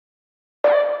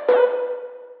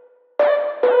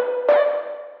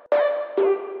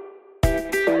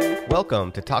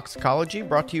Welcome to Toxicology,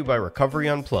 brought to you by Recovery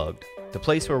Unplugged, the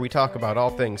place where we talk about all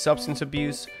things substance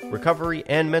abuse, recovery,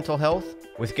 and mental health,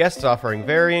 with guests offering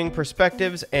varying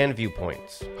perspectives and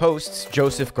viewpoints. Hosts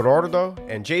Joseph Gordo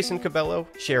and Jason Cabello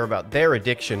share about their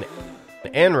addiction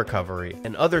and recovery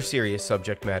and other serious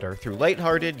subject matter through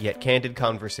lighthearted yet candid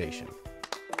conversation.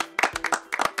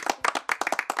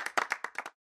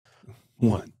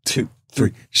 1, 2,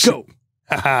 3, go!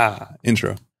 Haha!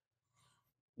 Intro.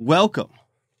 Welcome,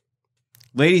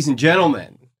 ladies and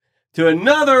gentlemen, to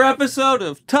another episode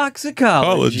of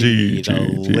Toxicology,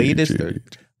 the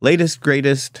latest,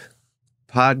 greatest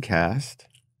podcast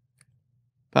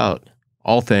about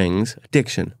all things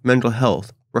addiction, mental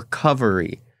health,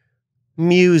 recovery,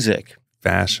 music,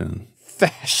 Fashion.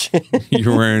 fashion.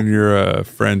 You're wearing your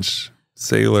French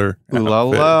sailor Ooh la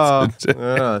la. outfit.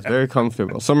 Yeah, it's very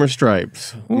comfortable. Summer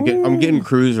stripes. I'm getting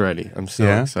cruise ready. I'm so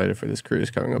Yeah? excited for this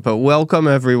cruise coming up. But welcome,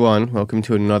 everyone. Welcome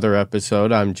to another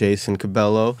episode. I'm Jason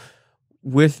Cabello.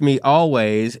 With me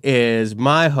always is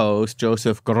my host,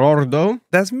 Joseph Gordo,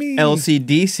 That's me.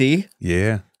 LCDC.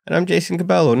 Yeah. And I'm Jason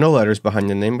Cabello. No letters behind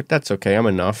the name, but that's okay. I'm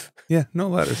enough. Yeah, no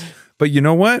letters. But you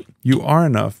know what? You are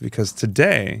enough because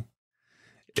today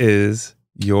is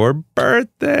your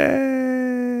birthday.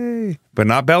 But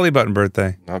not belly button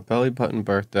birthday. Not belly button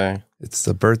birthday. It's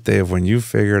the birthday of when you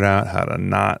figured out how to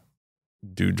not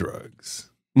do drugs.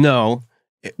 No.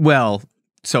 Well,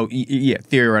 so yeah,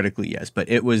 theoretically, yes. But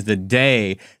it was the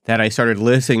day that I started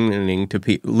listening to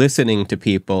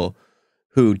people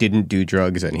who didn't do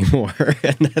drugs anymore.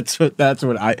 And that's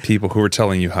what I... People who were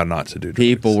telling you how not to do drugs.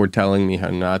 People were telling me how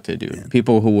not to do. Yeah.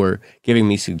 People who were giving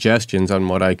me suggestions on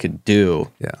what I could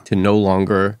do to no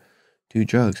longer do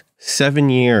drugs. 7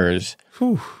 years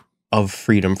Whew. of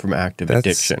freedom from active That's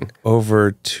addiction.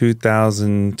 over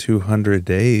 2,200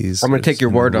 days. I'm going to take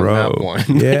your in a word on row. that one.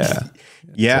 Yeah.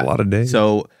 Yeah. It's a lot of days.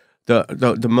 So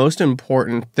the most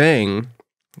important thing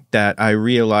that I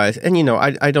realized, and you know,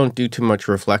 I don't do too much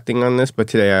reflecting on this, but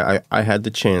today I had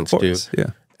the chance Of to. course,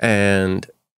 yeah. And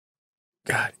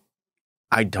God,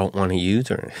 I don't want to use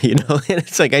her, you know? And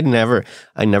it's like I never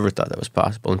thought that was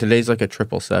possible. And today's like a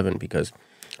 777 because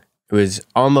it was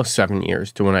almost 7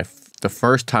 years to when the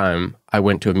first time I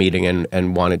went to a meeting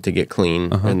and wanted to get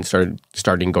clean and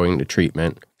starting going to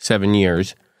treatment. 7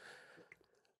 years.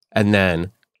 And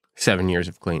then 7 years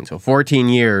of clean. So 14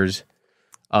 years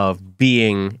of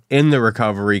being in the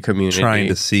recovery community. Trying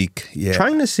to seek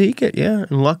it, yeah.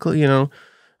 And luckily, you know,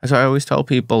 as I always tell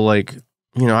people, like,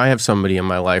 you know, I have somebody in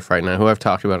my life right now who I've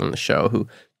talked about on the show who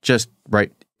just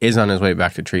is on his way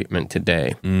back to treatment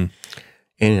today.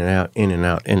 In and out, in and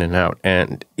out, in and out.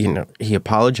 And, you know, he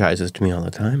apologizes to me all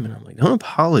the time. And I'm like, don't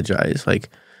apologize. Like,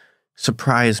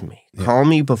 surprise me. Yeah. Call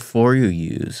me before you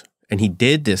use. And he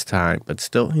did this time, but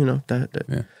still, you know, yeah.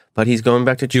 But he's going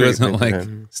back to treatment. He wasn't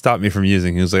like, stop me from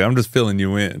using. He was like, I'm just filling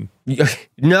you in.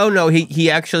 No,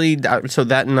 he actually, so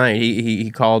that night,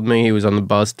 he called me. He was on the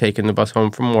bus, taking the bus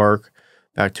home from work,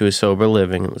 back to his sober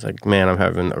living. It was like, man, I'm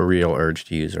having a real urge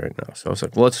to use right now. So I was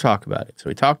like, well, let's talk about it. So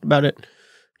we talked about it.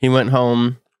 He went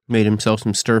home, made himself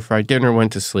some stir-fried dinner,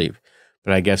 went to sleep.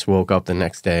 But I guess woke up the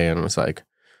next day and was like,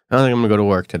 I don't think I'm going to go to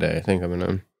work today. I think I'm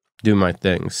going to do my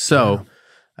things. So... Yeah.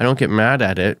 I don't get mad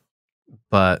at it,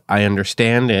 but I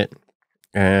understand it,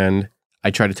 and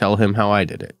I try to tell him how I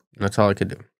did it. And that's all I could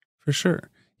do. For sure.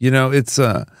 You know, it's,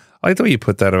 I like the way you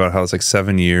put that about how it's like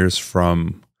 7 years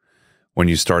from when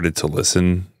you started to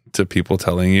listen to people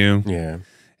telling you. Yeah.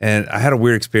 And I had a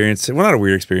weird experience. Well, not a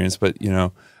weird experience, but, you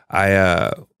know,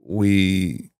 I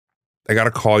got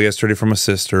a call yesterday from a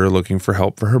sister looking for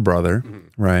help for her brother,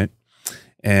 right?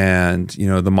 And, you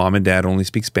know, the mom and dad only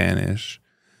speak Spanish.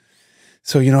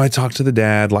 So, you know, I talked to the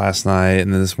dad last night,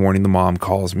 and then this morning the mom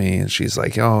calls me and she's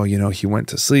like, oh, you know, he went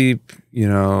to sleep. You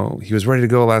know, he was ready to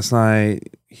go last night.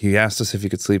 He asked us if he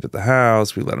could sleep at the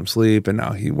house. We let him sleep. And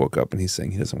now he woke up and he's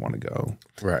saying he doesn't want to go.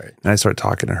 Right. And I started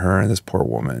talking to her, and this poor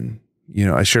woman, you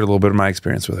know, I shared a little bit of my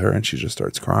experience with her, and she just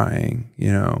starts crying,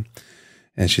 you know.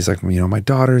 And she's like, you know, my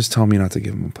daughters tell me not to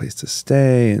give him a place to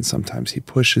stay. And sometimes he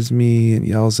pushes me and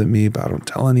yells at me, but I don't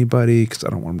tell anybody because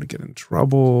I don't want him to get in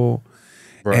trouble.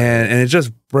 Right. And it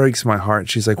just breaks my heart.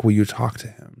 She's like, will you talk to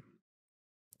him?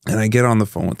 And I get on the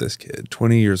phone with this kid,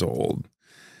 20 years old,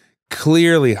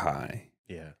 clearly high.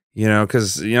 Yeah. You know,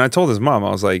 because, you know, I told his mom, I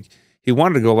was like, he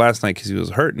wanted to go last night because he was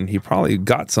hurting. He probably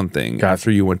got something after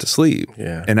you went to sleep.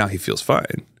 Yeah. And now he feels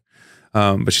fine.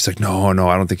 But she's like, no,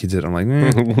 I don't think he did. I'm like,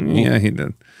 yeah, he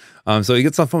did. So he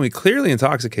gets on the phone, clearly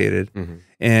intoxicated.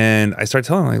 And I start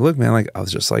telling him, like, look, man, like, I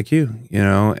was just like you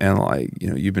know, and like, you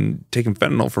know, you've been taking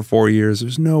fentanyl for 4 years.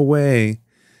 There's no way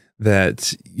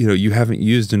that, you haven't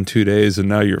used in 2 days and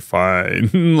now you're fine.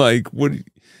 Like, what,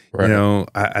 Right.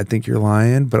 I think you're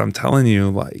lying, but I'm telling you,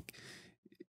 like,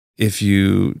 if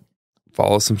you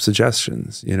follow some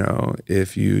suggestions,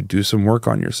 if you do some work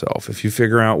on yourself, if you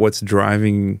figure out what's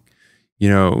driving,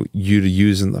 you to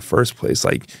use in the first place,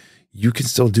 like, you can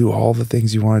still do all the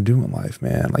things you want to do in life,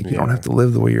 man. Like, you don't have to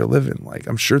live the way you're living. Like,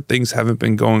 I'm sure things haven't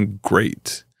been going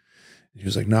great. He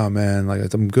was like, no, man,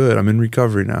 like, I'm good. I'm in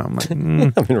recovery now. I'm like,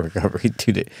 I'm in recovery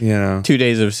 2 days. 2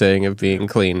 days of being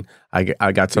clean.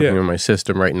 I got something in my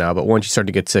system right now, but once you start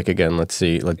to get sick again, let's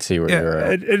see where you're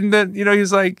at. And then,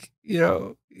 he's like,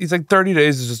 he's like, 30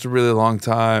 days is just a really long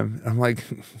time. And I'm like,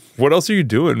 what else are you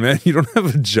doing, man? You don't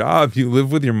have a job. You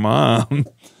live with your mom.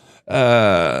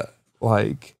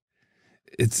 Like,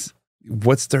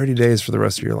 what's 30 days for the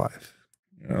rest of your life?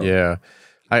 Yeah.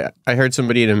 I heard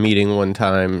somebody at a meeting one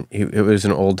time, it was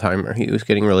an old timer. He was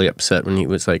getting really upset when he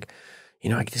was like,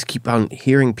 I just keep on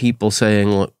hearing people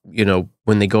saying,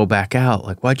 when they go back out,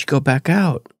 like, why'd you go back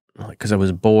out? I'm like, because I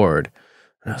was bored.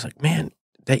 And I was like, man,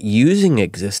 that using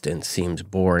existence seems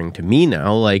boring to me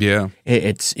now. Like,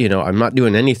 it's, I'm not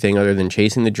doing anything other than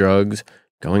chasing the drugs,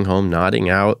 going home, nodding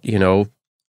out,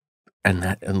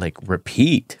 and like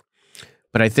repeat.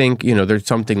 But I think, there's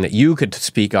something that you could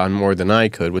speak on more than I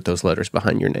could with those letters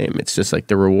behind your name. It's just like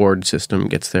the reward system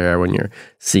gets there when you're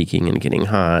seeking and getting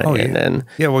high. Oh, and then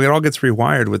well, it all gets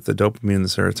rewired with the dopamine and the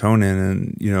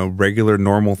serotonin, and, regular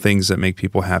normal things that make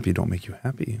people happy don't make you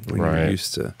happy when you're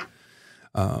used to.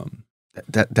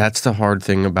 That's the hard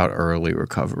thing about early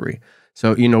recovery.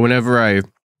 So, whenever I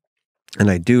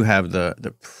do have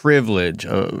the privilege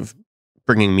of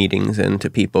bringing meetings into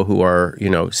people who are,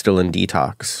 still in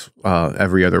detox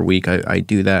every other week. I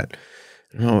do that.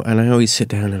 And I always sit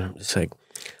down and I'm just like,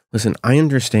 listen, I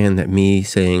understand that me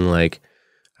saying like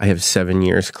I have 7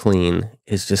 years clean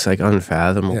is just like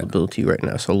unfathomable to you right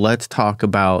now. So let's talk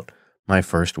about my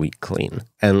first week clean.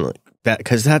 And like that,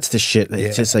 because that's the shit.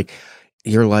 It's just like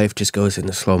your life just goes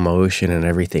into slow motion and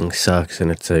everything sucks.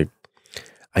 And it's like,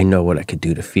 I know what I could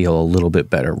do to feel a little bit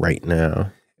better right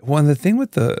now. Well, and the thing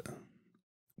with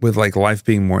like life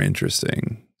being more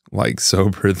interesting, like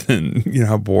sober than,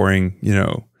 how boring,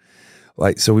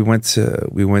 like, so we went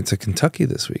to Kentucky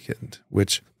this weekend,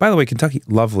 which, by the way, Kentucky,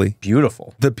 lovely.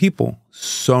 Beautiful. The people,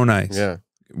 so nice. Yeah.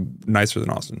 Nicer than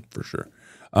Austin, for sure.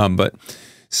 But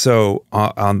so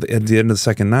at the end of the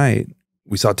second night,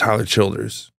 we saw Tyler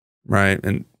Childers, right?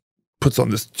 And puts on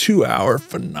this 2-hour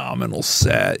phenomenal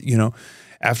set,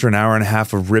 after an hour and a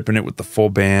half of ripping it with the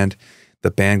full band. The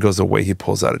band goes away. He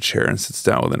pulls out a chair and sits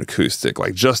down with an acoustic,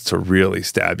 like just to really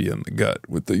stab you in the gut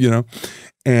with the,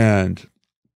 And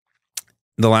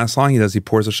the last song he does, he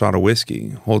pours a shot of whiskey,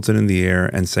 holds it in the air,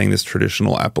 and sang this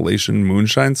traditional Appalachian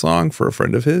moonshine song for a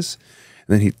friend of his.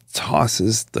 And then he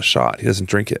tosses the shot. He doesn't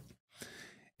drink it.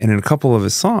 And in a couple of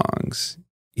his songs,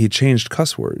 he changed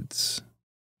cuss words.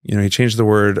 He changed the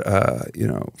word,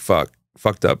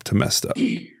 fucked up to messed up.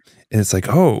 And it's like,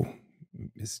 oh,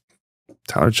 is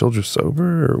Tyler Childers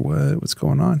sober or what? What's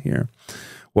going on here?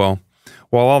 Well,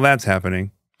 while all that's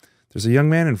happening, there's a young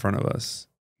man in front of us,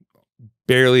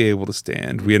 barely able to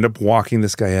stand. We end up walking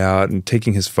this guy out and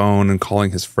taking his phone and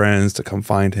calling his friends to come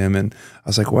find him. And I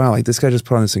was like, wow, like this guy just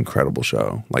put on this incredible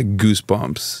show, like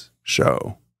Goosebumps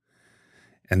show.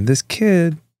 And this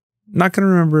kid, not going to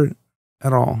remember it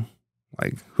at all.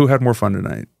 Like, who had more fun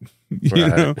tonight?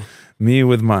 Me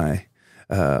with my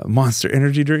Monster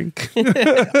Energy drink.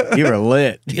 You were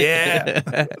lit. Yeah.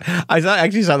 I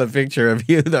actually saw the picture of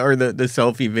you, the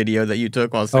selfie video that you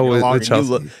took while singing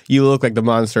along. You look like the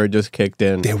Monster had just kicked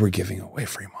in. They were giving away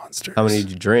free Monsters. How many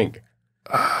did you drink?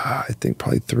 I think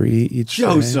probably 3 each.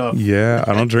 Joseph. Day. Yeah,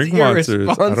 I don't drink Monsters.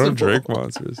 I don't drink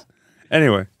Monsters.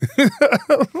 Anyway.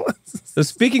 So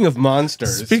speaking of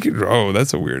Monsters.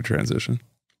 That's a weird transition.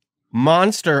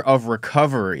 Monster of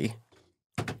recovery.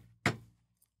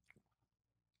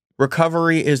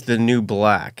 Recovery is the new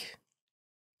black,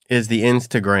 is the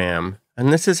Instagram.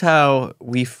 And this is how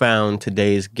we found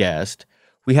today's guest.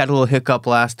 We had a little hiccup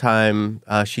last time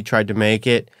she tried to make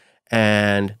it.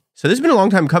 And so this has been a long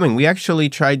time coming. We actually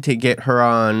tried to get her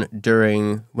on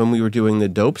when we were doing the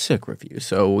Dope Sick review.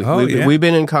 So we've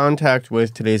been in contact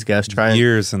with today's guest.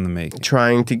 Years in the making.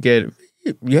 Trying to get,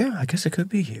 I guess it could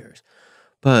be years.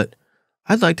 But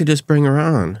I'd like to just bring her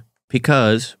on,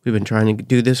 because we've been trying to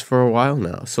do this for a while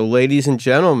now. So ladies and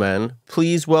gentlemen,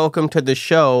 please welcome to the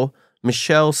show,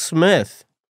 Michelle Smith.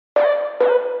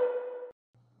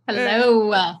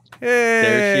 Hello. Hey,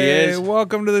 there she is.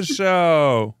 Welcome to the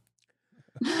show.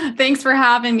 Thanks for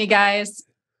having me, guys.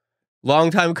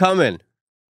 Long time coming.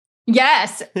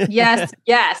 Yes. Yes.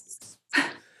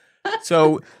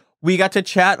 So we got to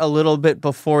chat a little bit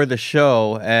before the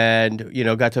show and,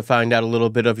 got to find out a little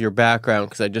bit of your background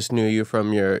because I just knew you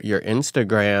from your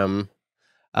Instagram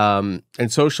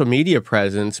and social media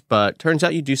presence, but turns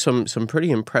out you do some pretty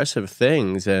impressive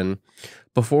things. And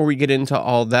before we get into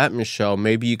all that, Michelle,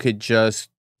 maybe you could just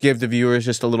give the viewers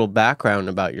just a little background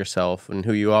about yourself and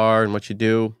who you are and what you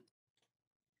do.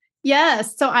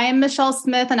 Yes. So I am Michelle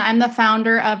Smith, and I'm the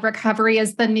founder of Recovery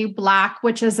is the New Black,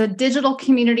 which is a digital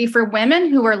community for women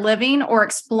who are living or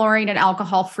exploring an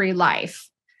alcohol-free life.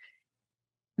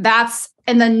 That's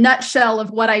in the nutshell of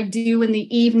what I do in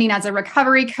the evening as a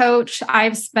recovery coach.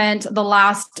 I've spent the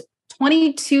last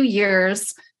 22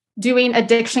 years doing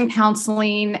addiction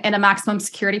counseling in a maximum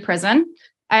security prison.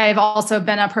 I've also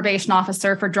been a probation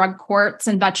officer for drug courts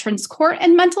and veterans court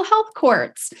and mental health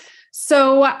courts.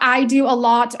 So I do a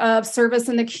lot of service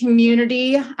in the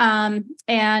community. And,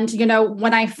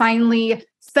 when I finally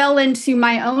fell into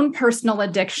my own personal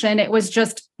addiction, it was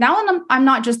just, now I'm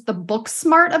not just the book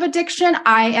smart of addiction.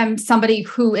 I am somebody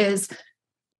who is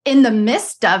in the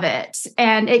midst of it.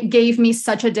 And it gave me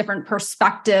such a different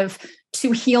perspective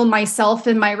to heal myself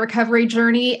in my recovery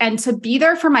journey and to be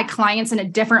there for my clients in a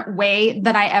different way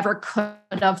than I ever could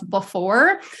have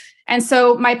before. And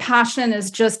so my passion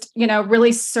is just,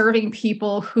 really serving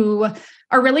people who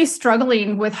are really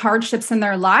struggling with hardships in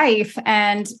their life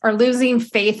and are losing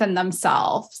faith in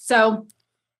themselves. So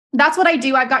that's what I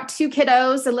do. I've got 2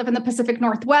 kiddos that live in the Pacific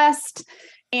Northwest.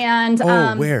 And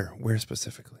where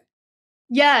specifically?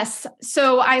 Yes.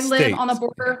 So I live on the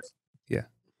border. Yeah.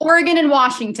 Oregon and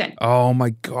Washington. Oh my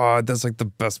God. That's like the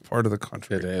best part of the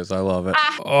country. It is. I love it.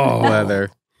 Oh, weather.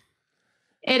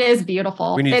 It is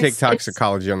beautiful. We need to take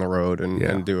toxicology on the road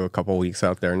and do a couple weeks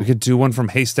out there. We could do one from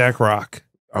Haystack Rock.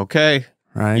 Okay.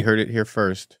 Right. You heard it here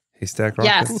first. Haystack Rock.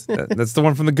 Yes. That's the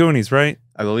one from the Goonies, right?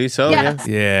 I believe so. Yes.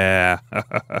 Yeah.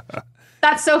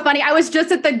 That's so funny. I was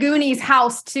just at the Goonies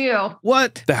house too.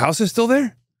 What? The house is still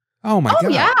there? Oh my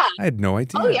God. Yeah. I had no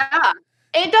idea. Oh yeah.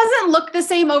 It doesn't look the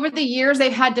same over the years.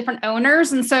 They've had different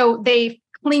owners. And so they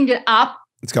cleaned it up.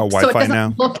 It's got So it Wi-Fi doesn't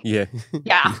now. look, Yeah.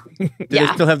 yeah. Do they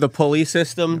still have the pulley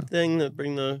system thing that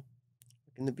bring the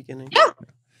in the beginning? Yeah.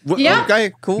 Yeah.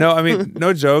 Okay, cool. No, I mean,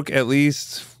 no joke. At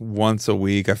least once a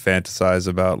week, I fantasize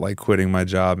about like quitting my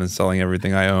job and selling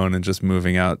everything I own and just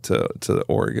moving out to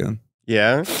Oregon.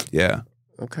 Yeah. Yeah.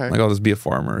 Okay. Like I'll just be a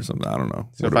farmer or something. I don't know.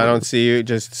 So if I don't see you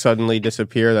just suddenly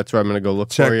disappear, that's where I'm going to go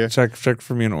look for you. Check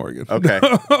for me in Oregon. Okay.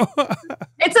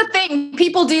 It's a thing.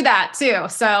 People do that too.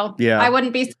 So Yeah. I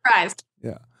wouldn't be surprised.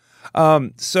 Yeah.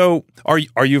 So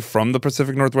are you from the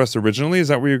Pacific Northwest originally? Is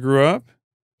that where you grew up?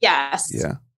 Yes.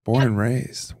 Yeah. Born and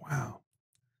raised. Wow.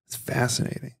 It's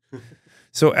fascinating.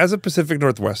 So as a Pacific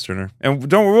Northwesterner,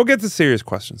 and we'll get to serious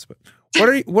questions, but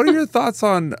what are your thoughts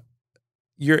on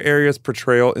your area's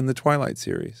portrayal in the Twilight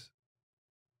series?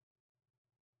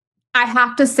 I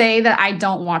have to say that I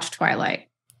don't watch Twilight.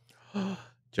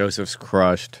 Joseph's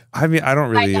crushed. I mean, I don't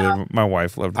really I know. either. My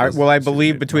wife loved I it.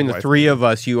 believe between the three of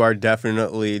us, you are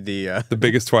definitely the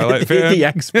biggest Twilight fan. the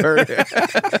expert.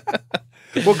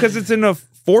 Well, because it's in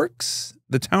Forks.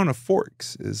 The town of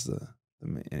Forks is the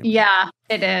main. Yeah,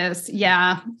 it is.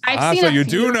 Yeah. I've seen so a you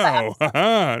few do know.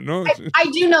 No. I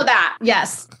do know that.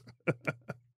 Yes.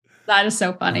 That is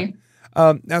so funny.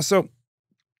 Now, so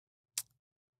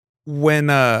when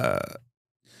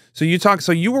so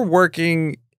you were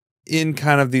working in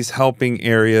kind of these helping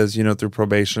areas, through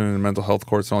probation and mental health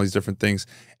courts and all these different things,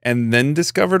 and then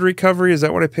discovered recovery. Is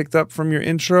that what I picked up from your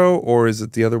intro, or is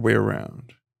it the other way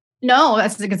around? No,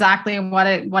 that's exactly what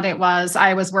it was.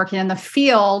 I was working in the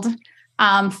field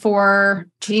for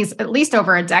at least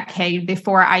over a decade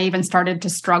before I even started to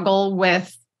struggle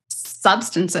with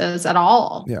substances at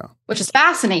all. Yeah. Which is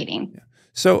fascinating. Yeah.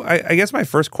 So I guess my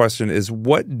first question is,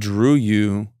 what drew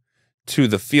you to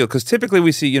the field? Because typically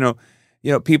we see,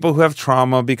 people who have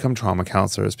trauma become trauma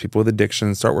counselors. People with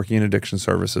addiction start working in addiction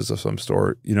services of some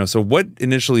sort. So what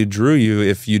initially drew you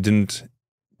if you didn't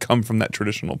come from that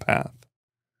traditional path?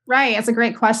 Right. It's a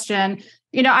great question.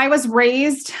 I was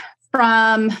raised with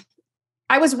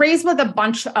a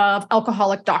bunch of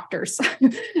alcoholic doctors.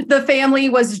 The family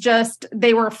was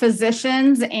they were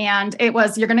physicians, and it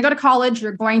was, you're going to go to college,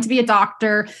 you're going to be a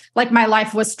doctor. Like my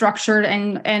life was structured,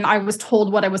 and I was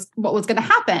told what was going to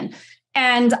happen.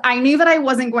 And I knew that I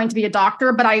wasn't going to be a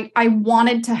doctor, but I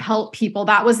wanted to help people.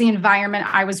 That was the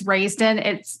environment I was raised in.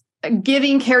 It's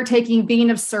giving, caretaking, being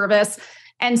of service.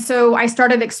 And so I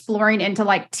started exploring into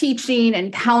like teaching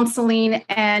and counseling.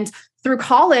 And through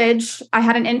college, I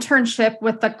had an internship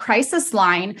with the crisis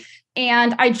line.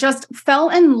 And I just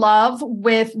fell in love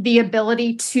with the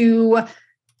ability to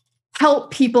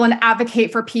help people and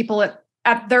advocate for people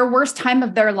at their worst time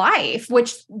of their life,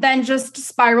 which then just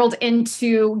spiraled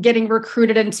into getting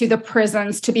recruited into the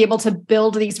prisons to be able to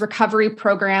build these recovery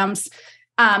programs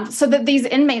so that these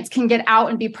inmates can get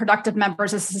out and be productive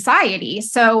members of society.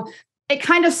 So it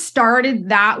kind of started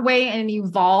that way and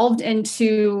evolved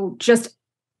into just,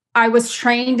 I was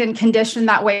trained and conditioned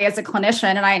that way as a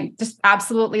clinician, and I just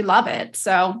absolutely love it.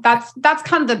 So that's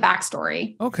kind of the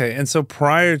backstory. Okay. And so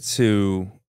prior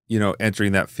to,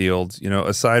 entering that field,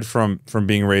 aside from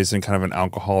being raised in kind of an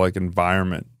alcoholic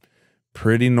environment,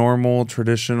 pretty normal,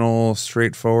 traditional,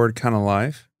 straightforward kind of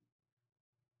life?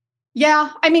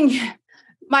 Yeah. I mean,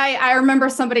 I remember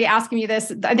somebody asking me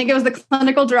this. I think it was the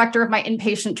clinical director of my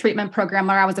inpatient treatment program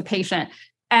where I was a patient.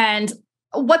 And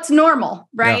what's normal,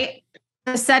 right?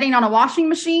 Yeah. The setting on a washing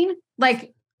machine?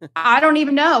 Like, I don't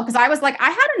even know. Because I was like, I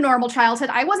had a normal childhood.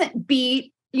 I wasn't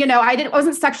beat.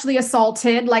 Wasn't sexually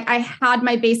assaulted. Like, I had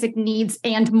my basic needs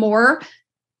and more.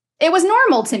 It was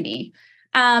normal to me.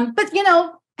 But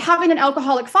having an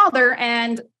alcoholic father,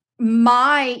 and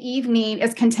my evening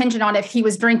is contingent on if he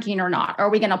was drinking or not. Are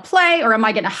we going to play or am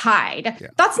I going to hide? Yeah.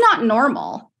 That's not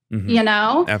normal,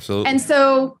 Absolutely. And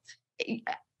so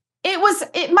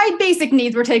my basic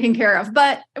needs were taken care of,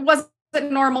 but was it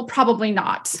normal? Probably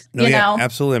not. No,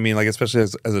 absolutely. I mean, like, especially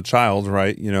as a child,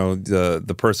 right?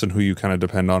 The person who you kind of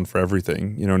depend on for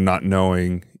everything, not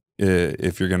knowing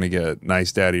if you're going to get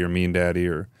nice daddy or mean daddy,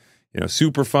 or,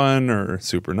 super fun or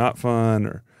super not fun,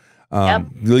 or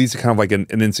leads to kind of like an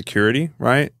insecurity,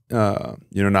 right?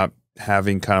 Not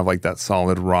having kind of like that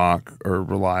solid rock or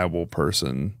reliable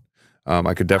person.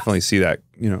 I could definitely see that,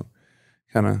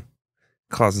 kind of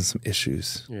causing some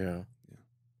issues. Yeah.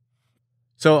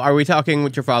 So are we talking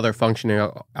with your father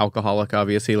functioning alcoholic,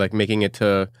 obviously, like making it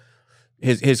to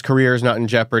his career is not in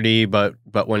jeopardy, but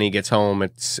when he gets home,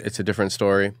 it's a different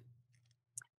story?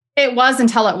 It was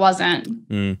until it wasn't.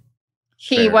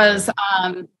 He was,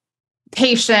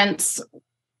 patients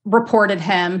reported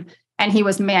him and he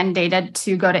was mandated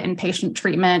to go to inpatient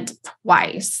treatment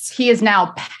twice. He is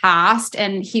now passed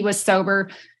and he was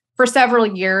sober for several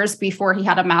years before he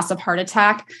had a massive heart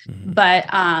attack. Mm-hmm.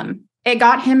 But it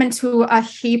got him into a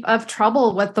heap of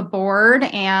trouble with the board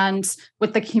and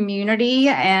with the community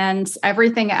and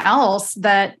everything else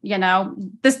that,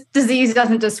 this disease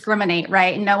doesn't discriminate,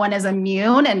 right? No one is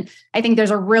immune. And I think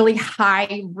there's a really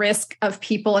high risk of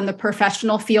people in the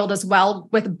professional field as well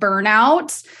with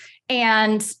burnout,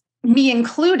 and me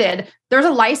included. There's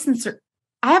a license.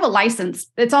 I have a license.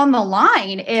 It's on the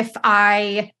line if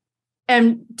I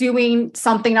am doing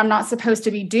something I'm not supposed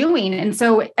to be doing. And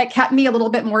so it kept me a little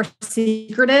bit more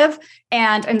secretive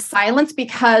and in silence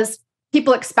because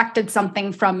people expected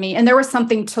something from me. And there was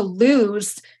something to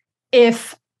lose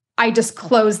if I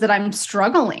disclosed that I'm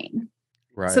struggling.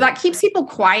 Right. So that keeps people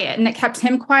quiet, and it kept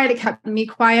him quiet. It kept me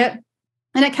quiet,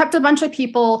 and it kept a bunch of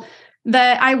people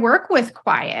that I work with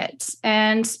quiet.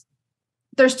 And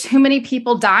there's too many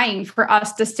people dying for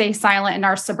us to stay silent in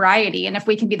our sobriety. And if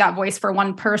we can be that voice for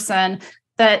one person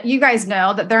that you guys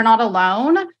know that they're not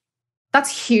alone,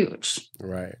 that's huge.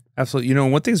 Right. Absolutely.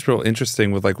 One thing's real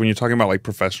interesting with, like, when you're talking about like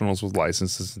professionals with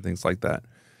licenses and things like that,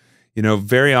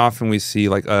 very often we see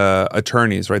like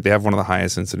attorneys, right? They have one of the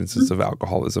highest incidences of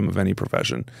alcoholism of any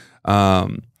profession.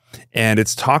 And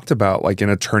it's talked about like in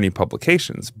attorney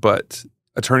publications, but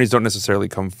attorneys don't necessarily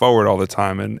come forward all the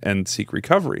time and seek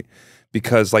recovery,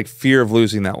 because like fear of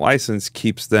losing that license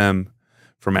keeps them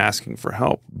from asking for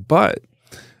help. But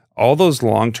all those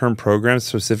long-term programs,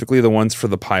 specifically the ones for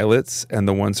the pilots and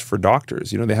the ones for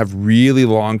doctors, they have really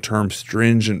long-term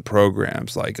stringent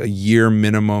programs, like a year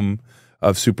minimum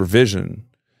of supervision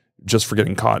just for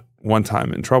getting caught one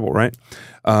time in trouble, right?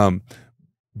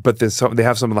 But they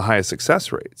have some of the highest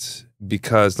success rates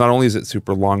because not only is it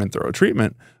super long and thorough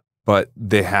treatment, but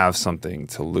they have something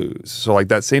to lose. So like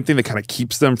that same thing that kind of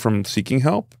keeps them from seeking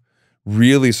help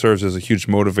really serves as a huge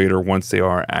motivator once they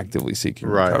are actively seeking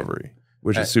recovery,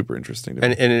 which is super interesting to me.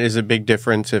 And it is a big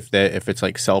difference if it's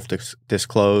like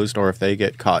self-disclosed or if they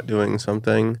get caught doing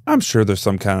something. I'm sure there's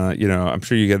some kind of, I'm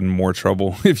sure you get in more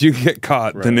trouble if you get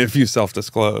caught than if you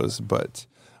self-disclose, but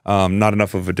not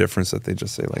enough of a difference that they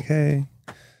just say like, hey,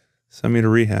 send me to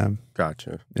rehab.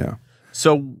 Gotcha. Yeah.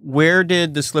 So where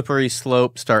did the slippery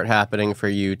slope start happening for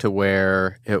you to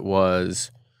where it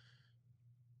was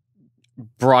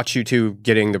brought you to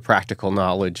getting the practical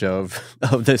knowledge of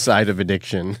this side of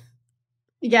addiction?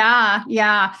 Yeah.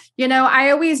 I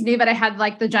always knew that I had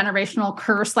like the generational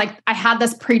curse. Like I had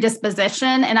this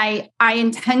predisposition, and I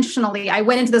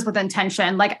went into this with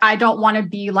intention. Like, I don't want to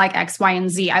be like X, Y, and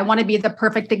Z. I want to be the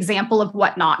perfect example of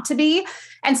what not to be.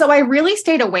 And so I really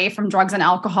stayed away from drugs and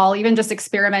alcohol, even just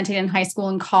experimenting in high school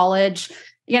and college.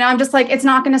 I'm just like, it's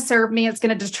not going to serve me. It's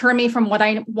going to deter me from what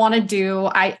I want to do.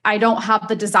 I don't have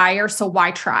the desire, so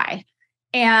why try?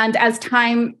 And as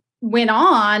time went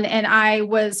on and I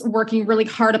was working really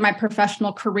hard in my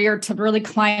professional career to really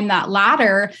climb that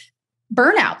ladder,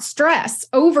 burnout, stress,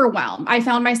 overwhelm. I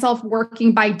found myself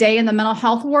working by day in the mental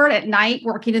health ward, at night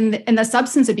working in the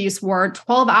substance abuse ward,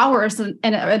 12 hours in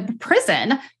a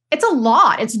prison. It's a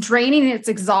lot. It's draining. It's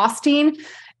exhausting.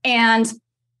 And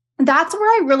that's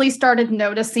where I really started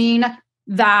noticing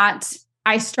that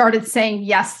I started saying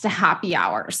yes to happy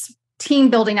hours, team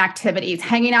building activities,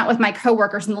 hanging out with my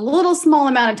coworkers in the little small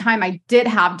amount of time I did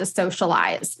have to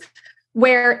socialize,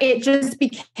 where it just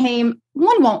became,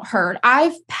 one won't hurt.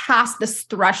 I've passed this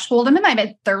threshold. I'm in my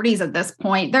mid-30s at this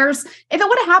point. If it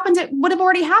would have happened, it would have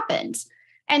already happened.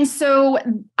 And so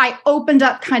I opened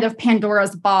up kind of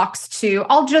Pandora's box to,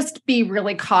 I'll just be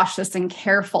really cautious and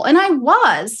careful. And I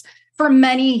was for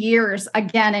many years,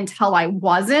 again, until I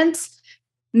wasn't.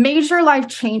 Major life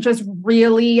changes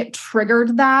really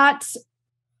triggered that.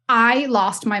 I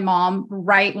lost my mom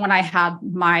right when I had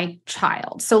my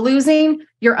child. So losing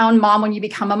your own mom when you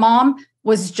become a mom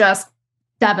was just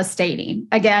devastating.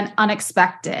 Again,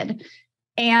 unexpected.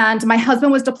 And my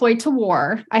husband was deployed to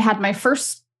war. I had my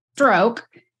first stroke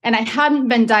and I hadn't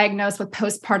been diagnosed with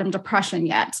postpartum depression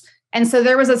yet. And so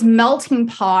there was this melting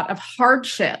pot of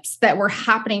hardships that were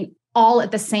happening all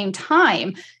at the same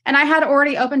time. And I had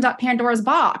already opened up Pandora's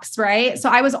box, right? So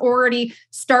I was already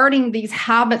starting these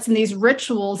habits and these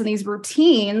rituals and these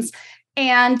routines.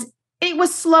 And it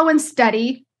was slow and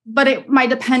steady, but my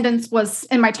dependence was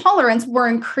and my tolerance were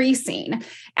increasing.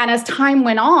 And as time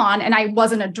went on and I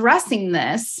wasn't addressing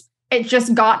this, it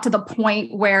just got to the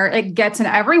point where it gets in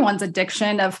everyone's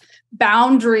addiction of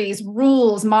boundaries,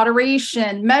 rules,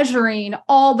 moderation, measuring,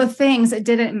 all the things. It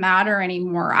didn't matter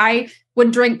anymore. I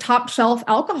would drink top shelf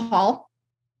alcohol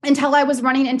until I was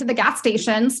running into the gas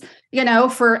stations,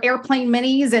 for airplane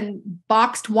minis and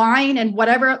boxed wine and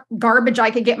whatever garbage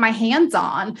I could get my hands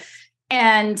on.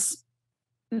 And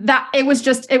that it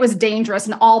was dangerous,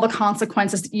 and all the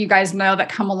consequences you guys know that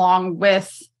come along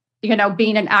with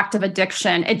being an active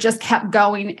addiction. It just kept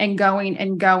going and going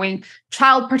and going.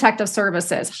 Child Protective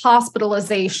Services,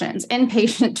 hospitalizations,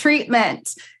 inpatient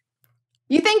treatment.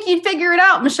 You think you'd figure it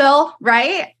out, Michelle,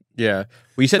 right? Yeah.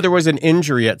 Well, you said there was an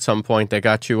injury at some point that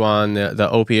got you on the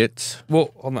opiates. Well,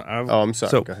 hold on. I'm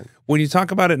sorry. So go ahead. When you talk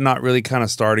about it not really kind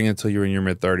of starting until you're in your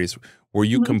mid-30s, were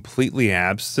you completely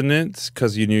abstinent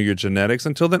because you knew your genetics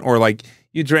until then? Or like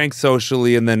you drank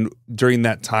socially and then during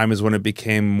that time is when it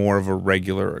became more of a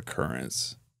regular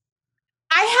occurrence?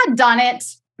 I had done it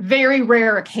very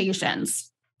rare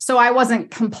occasions. So I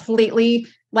wasn't completely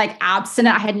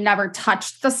abstinent. I had never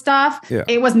touched the stuff. Yeah.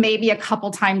 It was maybe a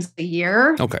couple times a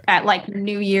year at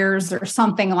New Year's or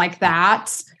something like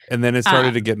that. And then it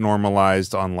started to get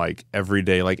normalized on every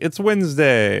day, it's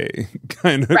Wednesday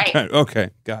kind of. Right. Okay.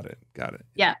 Got it.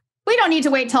 Yeah. We don't need to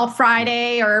wait till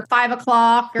Friday or 5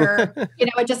 o'clock or,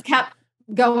 it just kept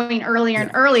going earlier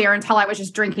and earlier until I was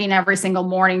just drinking every single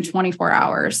morning, 24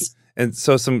 hours. And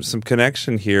so some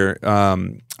connection here.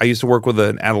 I used to work with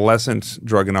an adolescent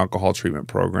drug and alcohol treatment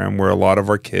program where a lot of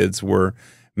our kids were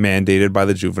mandated by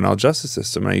the juvenile justice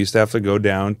system. And I used to have to go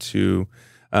down to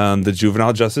the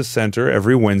Juvenile Justice Center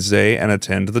every Wednesday and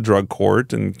attend the drug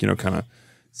court and, kind of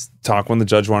talk when the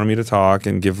judge wanted me to talk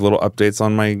and give little updates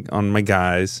on my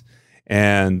guys.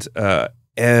 And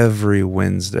every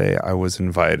Wednesday I was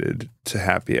invited to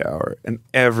happy hour. And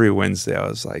every Wednesday I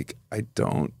was like, I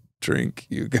don't drink,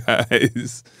 you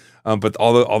guys. But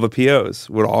all the POs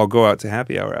would all go out to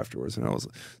happy hour afterwards. And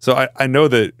I know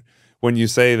that when you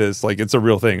say this, it's a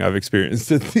real thing. I've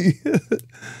experienced it.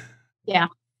 Yeah.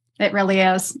 It really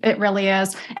is. It really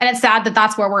is. And it's sad that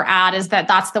that's where we're at, is that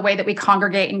that's the way that we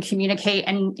congregate and communicate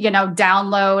and,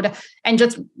 download and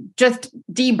just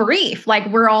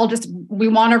debrief. We're all we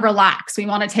want to relax. We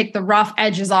want to take the rough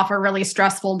edges off a really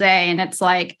stressful day. And it's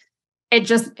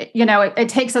it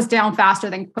takes us down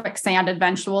faster than quicksand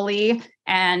eventually.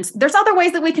 And there's other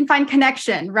ways that we can find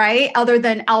connection, right? Other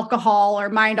than alcohol or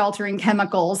mind altering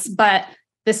chemicals. But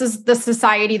this is the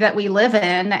society that we live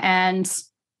in. And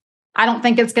I don't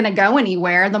think it's going to go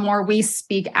anywhere. The more we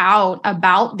speak out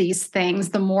about these things,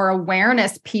 the more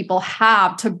awareness people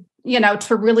have to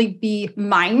really be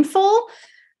mindful.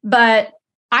 But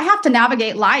I have to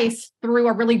navigate life through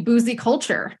a really boozy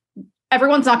culture.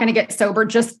 Everyone's not going to get sober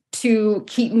just to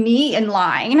keep me in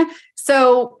line.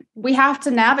 So we have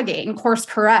to navigate and course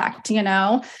correct,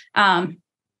 and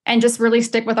just really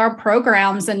stick with our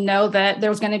programs and know that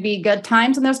there's going to be good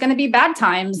times and there's going to be bad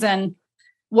times. And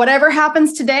whatever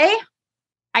happens today,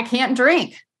 I can't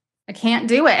drink. I can't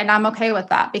do it. And I'm okay with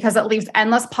that because it leaves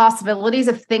endless possibilities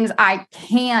of things I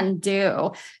can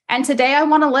do. And today I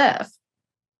want to live.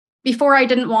 Before I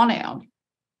didn't want to.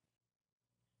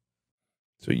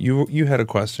 So you had a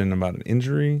question about an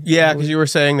injury? Yeah, because you were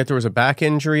saying that there was a back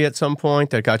injury at some point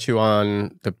that got you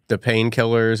on the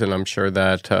painkillers, and I'm sure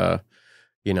that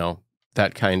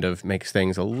that kind of makes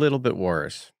things a little bit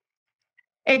worse.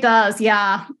 It does,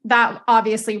 yeah. That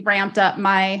obviously ramped up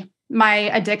my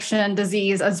addiction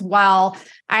disease as well.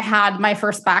 I had my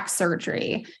first back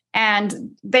surgery,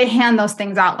 and they hand those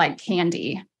things out like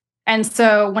candy. And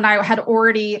so when I had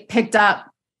already picked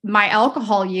up my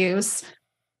alcohol use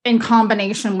in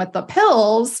combination with the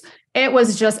pills, it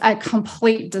was just a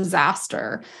complete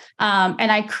disaster.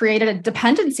 And I created a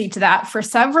dependency to that for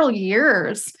several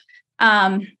years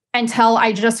until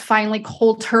I just finally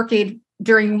cold turkeyed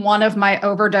during one of my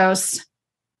overdose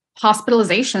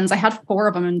hospitalizations. I had 4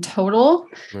 of them in total.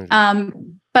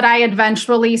 But I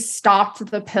eventually stopped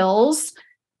the pills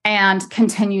and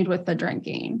continued with the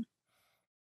drinking.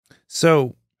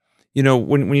 So,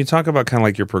 when you talk about kind of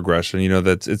like your progression,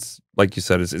 that's it's like you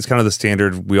said, it's kind of the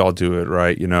standard. We all do it,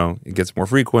 right? It gets more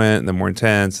frequent and then more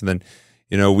intense. And then,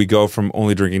 we go from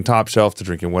only drinking top shelf to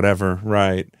drinking whatever,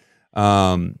 right?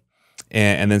 And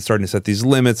then starting to set these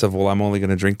limits of, well, I'm only going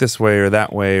to drink this way or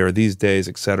that way or these days,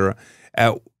 et cetera.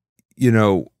 At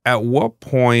what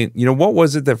point, what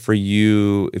was it that for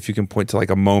you, if you can point to like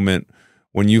a moment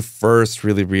when you first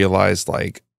really realized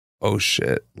like, oh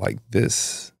shit, like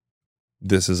this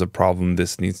is a problem.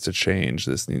 This needs to change.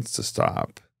 This needs to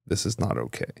stop. This is not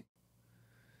okay.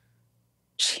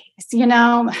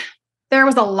 Jeez, there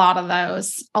was a lot of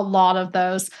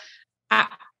those.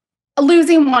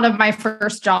 Losing one of my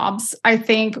first jobs, I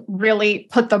think, really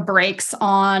put the brakes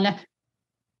on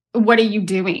what are you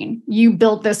doing? You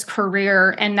built this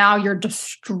career and now you're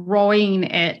destroying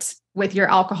it with your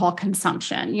alcohol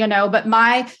consumption, but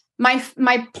my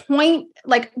point,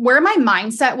 like where my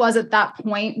mindset was at that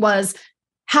point was,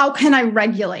 how can I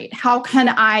regulate? How can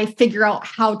I figure out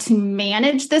how to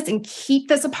manage this and keep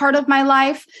this a part of my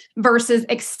life versus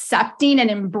accepting and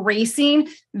embracing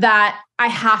that I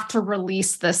have to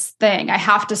release this thing. I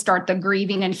have to start the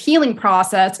grieving and healing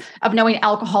process of knowing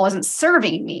alcohol isn't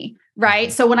serving me,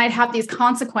 right? So when I'd have these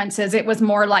consequences, it was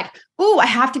more like, oh, I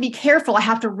have to be careful. I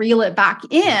have to reel it back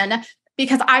in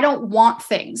because I don't want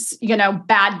things,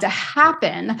 bad to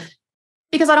happen,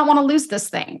 because I don't want to lose this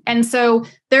thing. And so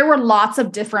there were lots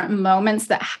of different moments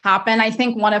that happened. I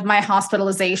think one of my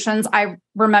hospitalizations, I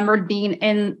remembered being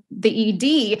in the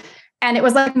ED, and it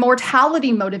was like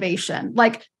mortality motivation.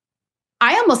 Like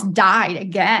I almost died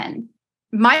again.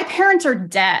 My parents are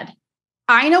dead.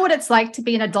 I know what it's like to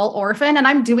be an adult orphan, and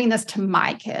I'm doing this to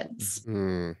my kids.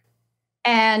 Mm-hmm.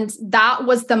 And that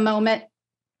was the moment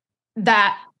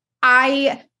that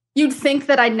you'd think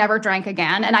that I'd never drank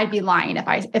again, and I'd be lying if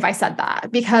I said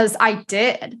that, because I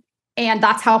did. And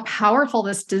that's how powerful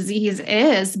this disease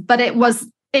is. But it was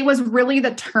really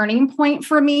the turning point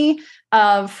for me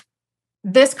of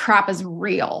this crap is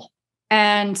real,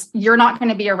 and you're not going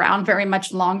to be around very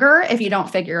much longer if you don't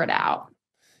figure it out.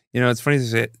 It's funny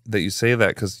that you say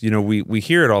that because, we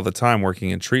hear it all the time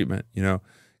working in treatment.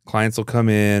 Clients will come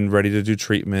in ready to do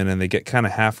treatment and they get kind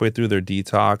of halfway through their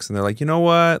detox and they're like, you know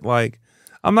what? Like,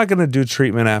 I'm not going to do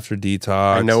treatment after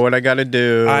detox. I know what I got to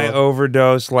do. I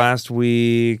overdosed last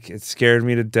week. It scared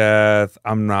me to death.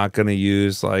 I'm not going to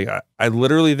use, I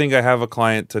literally think I have a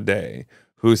client today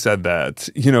who said that,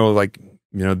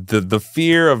 the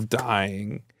fear of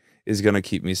dying is going to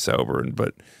keep me sober. But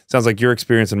it sounds like your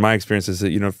experience and my experience is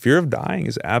that, fear of dying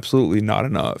is absolutely not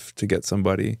enough to get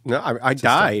somebody. No, I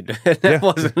died. That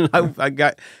wasn't, I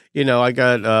got,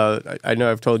 I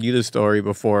know I've told you the story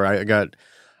before.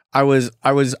 I was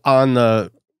on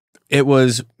it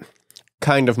was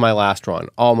kind of my last run,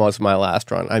 almost my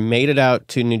last run. I made it out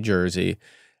to New Jersey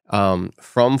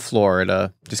from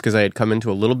Florida just because I had come into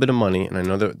a little bit of money, and I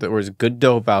know that there was good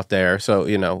dope out there. So,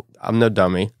 I'm no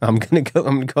dummy. I'm gonna go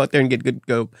out there and get good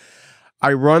dope.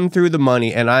 I run through the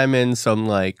money, and I'm in some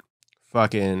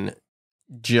fucking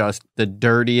just the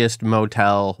dirtiest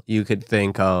motel you could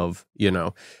think of,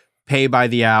 pay by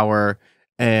the hour,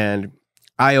 and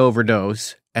I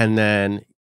overdose. And then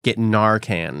get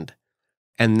Narcaned,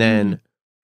 and then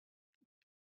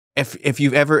if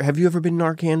you've ever have you ever been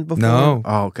Narcaned before? No.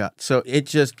 Oh god. So it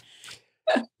just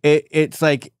it's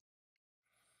like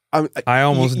I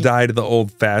almost died the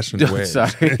old-fashioned way.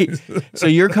 Sorry. So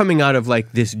you're coming out of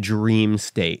this dream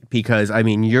state because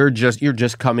you're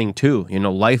just coming to.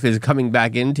 Life is coming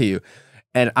back into you,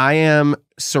 and I am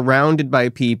surrounded by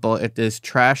people at this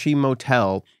trashy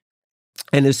motel.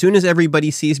 And as soon as everybody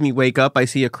sees me wake up, I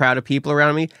see a crowd of people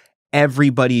around me.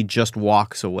 everybody just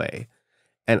walks away.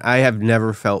 And I have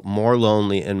never felt more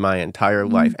lonely in my entire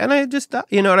life. And I just,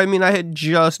 you know what I mean? I had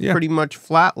just pretty much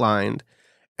flatlined.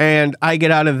 And I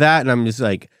get out of that and I'm just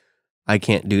like, I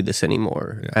can't do this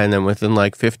anymore. Yeah. And then within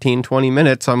like 15, 20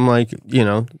 minutes, I'm like, you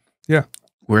know,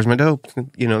 where's my dope?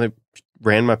 You know, they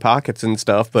ran my pockets and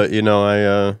stuff, but, you know,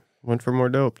 I went for more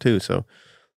dope too. So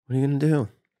what are you going to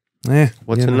do?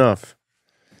 What's enough?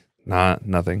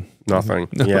 Nothing. Nothing.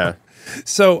 No. Yeah.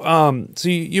 So, so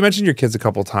you mentioned your kids a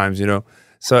couple of times, you know,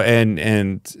 so, and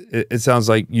it sounds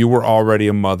like you were already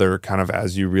a mother kind of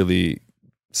as you really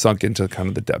sunk into kind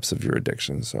of the depths of your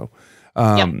addiction. So,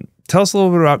 tell us a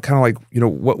little bit about kind of like, you know,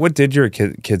 what did your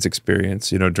kids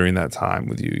experience, you know, during that time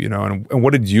with you, you know, and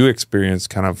what did you experience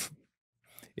kind of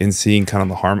in seeing kind of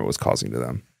the harm it was causing to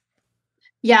them?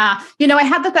 Yeah. You know, I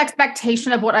had this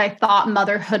expectation of what I thought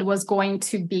motherhood was going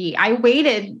to be. I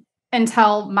waited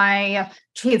until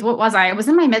what was I? I was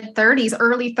in my mid-30s,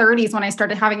 early 30s when I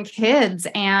started having kids,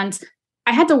 and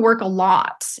I had to work a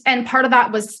lot. And part of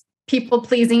that was people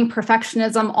pleasing,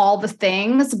 perfectionism, all the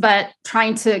things, but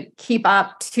trying to keep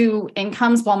up 2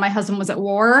 incomes while my husband was at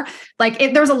war. Like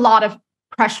there was a lot of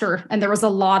pressure and there was a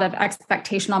lot of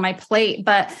expectation on my plate.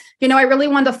 But, you know, I really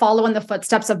wanted to follow in the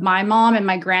footsteps of my mom and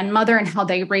my grandmother and how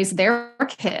they raised their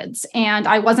kids. And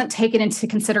I wasn't taking into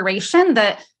consideration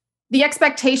that the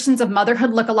expectations of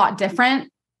motherhood look a lot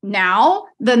different now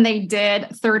than they did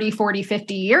 30, 40,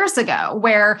 50 years ago,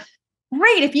 where,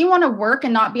 great, if you want to work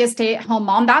and not be a stay-at-home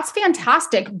mom, that's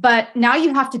fantastic. But now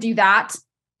you have to do that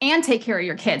and take care of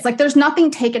your kids. Like there's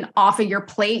nothing taken off of your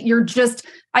plate.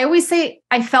 I always say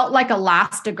I felt like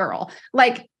Elastigirl.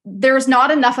 Like there's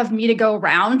not enough of me to go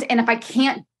around. And if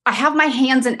I have my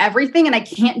hands in everything and I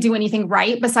can't do anything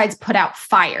right besides put out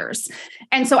fires.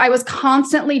 And so I was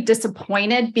constantly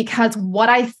disappointed because what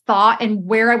I thought and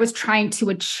where I was trying to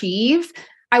achieve,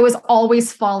 I was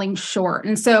always falling short.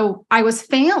 And so I was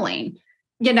failing,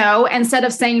 you know, instead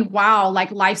of saying, wow,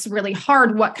 like life's really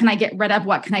hard. What can I get rid of?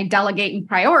 What can I delegate and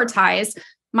prioritize?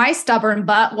 My stubborn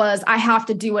butt was, I have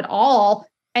to do it all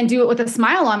and do it with a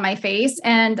smile on my face.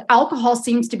 And alcohol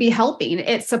seems to be helping.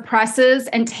 It suppresses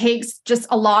and takes just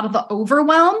a lot of the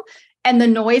overwhelm and the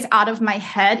noise out of my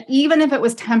head, even if it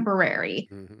was temporary.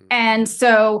 Mm-hmm. And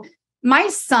so my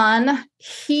son,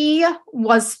 he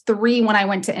was 3 when I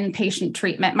went to inpatient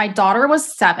treatment. My daughter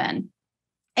was 7,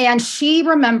 and she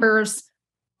remembers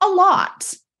a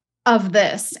lot of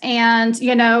this. And,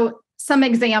 you know, some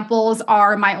examples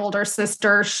are my older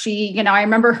sister. She, you know, I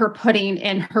remember her putting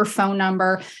in her phone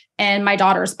number in my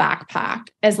daughter's backpack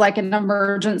as like an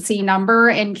emergency number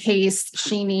in case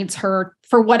she needs her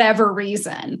for whatever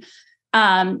reason.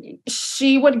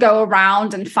 She would go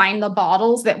around and find the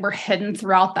bottles that were hidden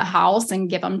throughout the house and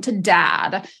give them to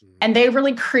dad. And they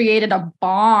really created a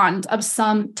bond of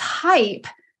some type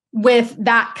with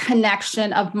that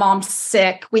connection of mom's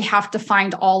sick. We have to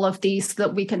find all of these so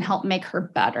that we can help make her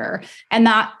better. And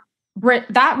that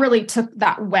really took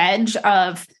that wedge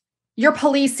of, you're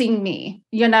policing me,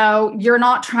 you know, you're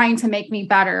not trying to make me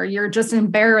better. You're just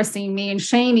embarrassing me and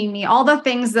shaming me, all the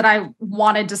things that I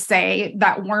wanted to say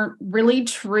that weren't really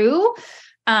true.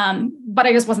 But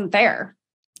I just wasn't there.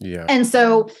 Yeah. And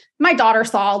so my daughter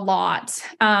saw a lot.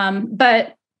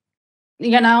 But,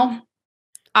 you know,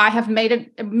 I have made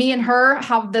it, me and her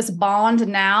have this bond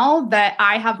now that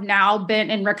I have now been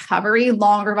in recovery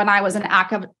longer than I was in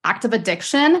active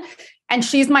addiction. And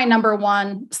she's my number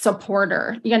one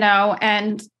supporter, you know,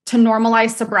 and to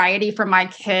normalize sobriety for my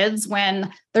kids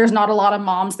when there's not a lot of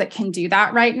moms that can do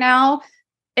that right now,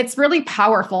 it's really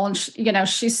powerful. And, you know,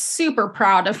 she's super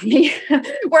proud of me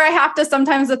where I have to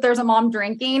sometimes, if there's a mom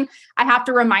drinking, I have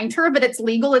to remind her, but it's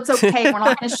legal. It's okay. We're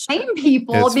not going to shame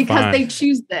people because they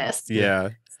choose this. Yeah.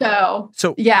 So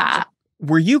yeah.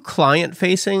 Were you client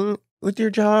facing with your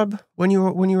job when you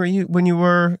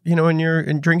were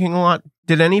drinking a lot?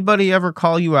 Did anybody ever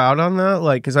call you out on that?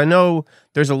 Like, because I know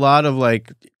there's a lot of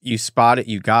like, you spot it,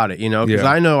 you got it, you know, because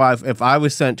I know if I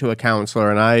was sent to a counselor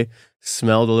and I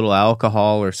smelled a little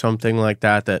alcohol or something like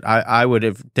that, that I would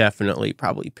have definitely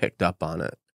probably picked up on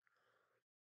it.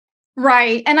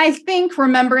 Right. And I think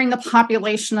remembering the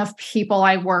population of people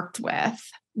I worked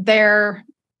with,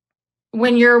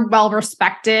 when you're well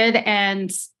respected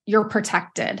and you're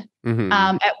protected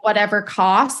at whatever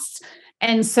cost.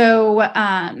 And so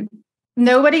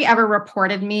nobody ever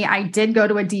reported me. I did go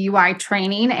to a DUI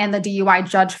training and the DUI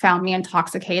judge found me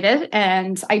intoxicated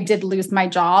and I did lose my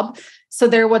job. So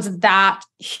there was that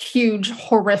huge,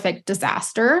 horrific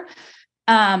disaster.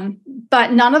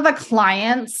 But none of the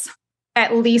clients,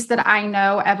 at least that I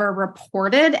know, ever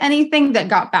reported anything that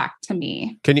got back to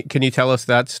me. Can you tell us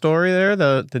that story there,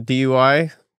 the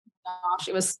DUI? gosh,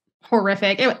 it was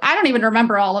horrific. I don't even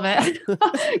remember all of it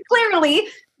clearly.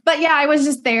 But yeah, I was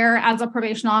just there as a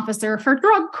probation officer for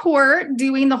drug court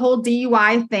doing the whole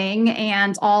DUI thing,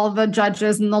 and all the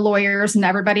judges and the lawyers and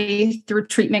everybody through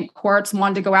treatment courts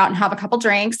wanted to go out and have a couple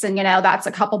drinks. And, that's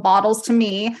a couple bottles to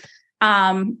me.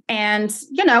 And,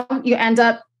 you end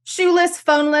up shoeless,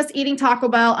 phoneless, eating Taco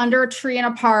Bell under a tree in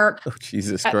a park. Oh,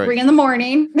 Jesus at Christ. 3 a.m.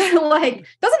 Like,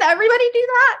 doesn't everybody do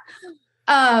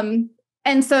that?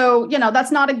 And so,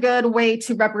 that's not a good way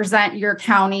to represent your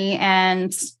county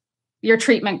and your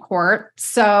treatment court.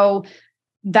 So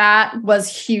that was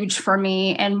huge for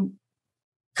me and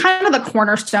kind of the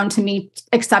cornerstone to me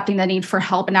accepting the need for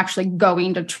help and actually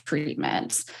going to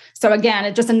treatment. So again,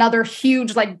 it's just another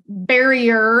huge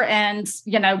barrier and,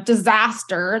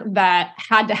 disaster that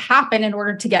had to happen in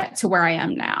order to get to where I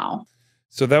am now.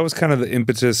 So that was kind of the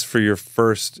impetus for your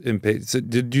first inpatient. So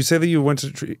did you say that you went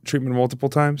to treatment multiple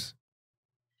times?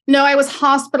 No, I was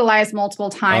hospitalized multiple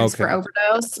times for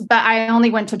overdose, but I only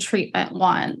went to treatment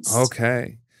once.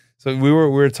 Okay. So we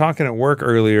were talking at work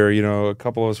earlier, a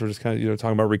couple of us were just kind of,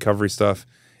 talking about recovery stuff.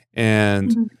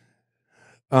 And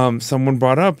someone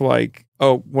brought up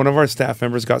one of our staff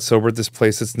members got sober at this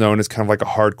place that's known as kind of like a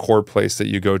hardcore place that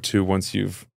you go to once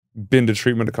you've been to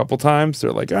treatment a couple times.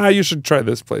 They're like, you should try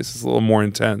this place. It's a little more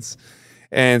intense.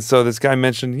 And so this guy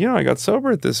mentioned, I got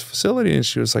sober at this facility. And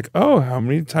she was like, oh, how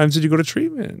many times did you go to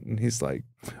treatment? And he's like,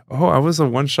 oh, I was a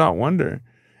one-shot wonder.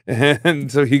 And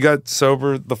so he got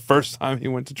sober the first time he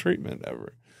went to treatment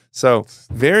ever. So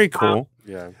very cool.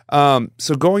 Yeah.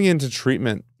 So going into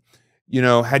treatment,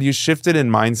 had you shifted in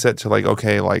mindset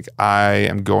to I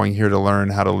am going here to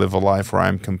learn how to live a life where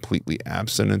I'm completely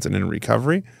abstinent and in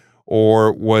recovery?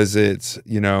 Or was it,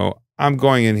 I'm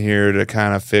going in here to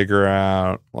kind of figure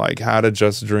out how to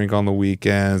just drink on the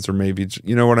weekends, or maybe,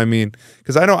 you know what I mean?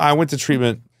 Because I went to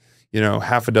treatment,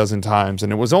 half a dozen times,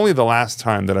 and it was only the last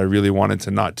time that I really wanted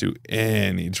to not do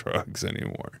any drugs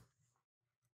anymore.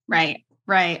 Right.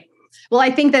 Well,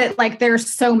 I think that there's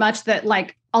so much that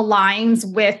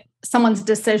aligns with someone's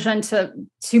decision to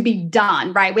be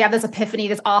done, right? We have this epiphany,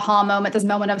 this aha moment, this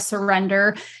moment of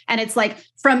surrender. And it's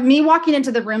from me walking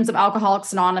into the rooms of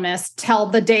Alcoholics Anonymous till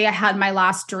the day I had my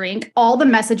last drink, all the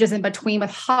messages in between with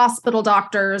hospital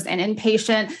doctors and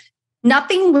inpatient,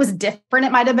 nothing was different.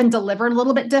 It might've been delivered a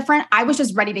little bit different. I was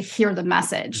just ready to hear the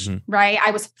message, right? I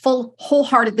was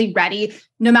wholeheartedly ready.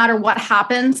 No matter what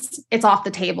happens, it's off the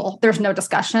table. There's no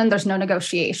discussion. There's no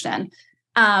negotiation.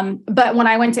 But when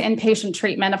I went to inpatient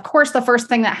treatment, of course, the first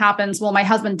thing that happens, my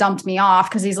husband dumped me off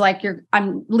because he's like,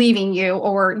 I'm leaving you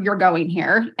or you're going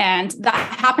here. And that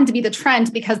happened to be the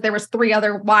trend because there was 3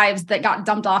 other wives that got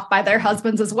dumped off by their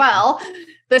husbands as well.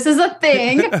 This is a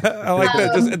thing. I like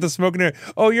that. Just at the smoking area.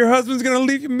 Oh, your husband's going to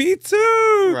leave me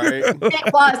too. Right.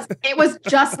 It was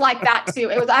just like that too.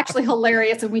 It was actually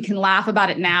hilarious and we can laugh about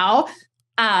it now.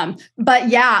 But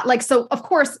yeah, so of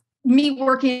course, me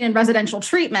working in residential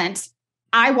treatment,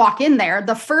 I walk in there.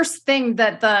 The first thing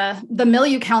that the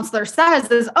milieu counselor says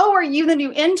is, oh, are you the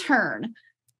new intern?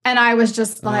 And I was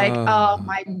just like, oh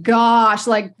my gosh,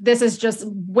 this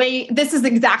is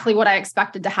exactly what I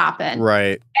expected to happen.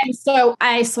 Right. And so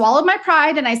I swallowed my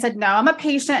pride and I said, no, I'm a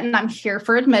patient and I'm here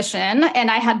for admission. And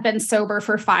I had been sober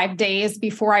for 5 days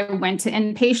before I went to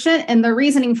inpatient. And the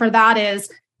reasoning for that is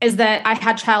that I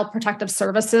had Child Protective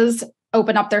Services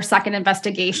open up their second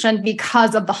investigation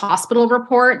because of the hospital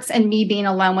reports and me being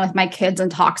alone with my kids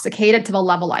intoxicated to the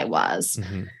level I was.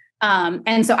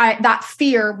 And so that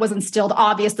fear was instilled,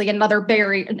 obviously, another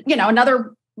barrier,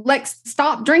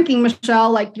 stop drinking,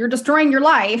 Michelle, you're destroying your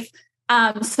life.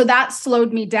 So that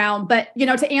slowed me down. But,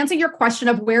 to answer your question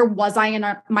of where was I in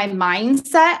my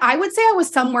mindset, I would say I was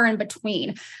somewhere in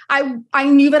between. I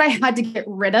knew that I had to get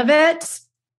rid of it,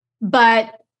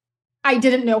 but I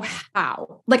didn't know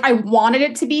how. I wanted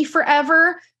it to be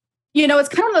forever. It's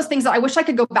kind of one of those things that I wish I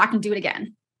could go back and do it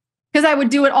again. Because I would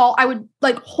do it all. I would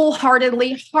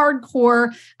wholeheartedly,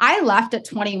 hardcore. I left at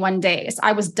 21 days.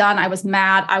 I was done. I was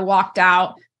mad. I walked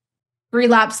out.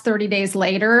 Relapsed 30 days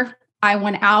later. I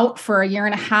went out for a 1.5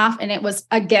 years and it was,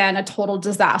 again, a total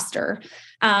disaster.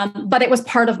 But it was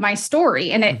part of my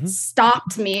story and it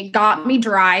stopped me, got me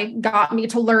dry, got me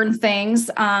to learn things.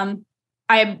 I'm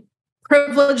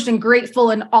privileged and grateful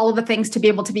and all of the things to be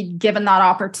able to be given that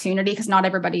opportunity because not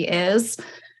everybody is.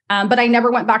 But I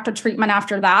never went back to treatment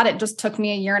after that. It just took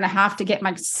me a 1.5 years to get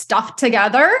my stuff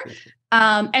together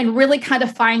and really kind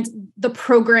of find the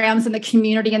programs and the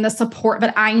community and the support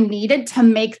that I needed to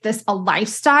make this a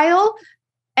lifestyle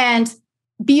and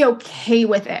be okay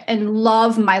with it and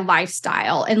love my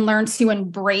lifestyle and learn to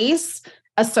embrace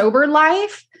a sober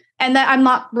life and that I'm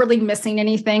not really missing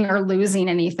anything or losing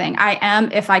anything. I am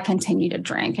if I continue to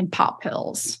drink and pop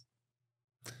pills.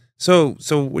 So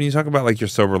when you talk about like your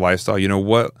sober lifestyle,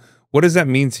 what does that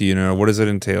mean to you? What does it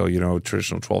entail?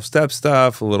 Traditional 12-step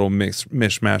stuff, a little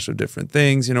mishmash of different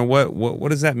things. What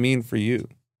does that mean for you?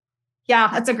 Yeah,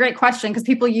 that's a great question because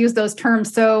people use those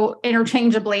terms so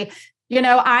interchangeably.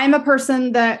 I'm a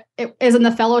person that is in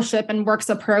the fellowship and works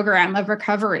a program of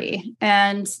recovery,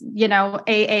 and,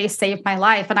 AA saved my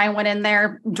life. And I went in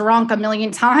there drunk a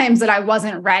million times and I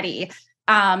wasn't ready.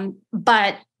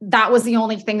 But that was the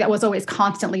only thing that was always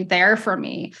constantly there for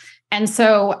me. And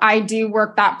so I do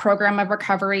work that program of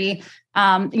recovery,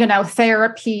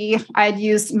 therapy. I'd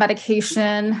used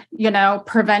medication,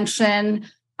 prevention,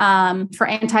 for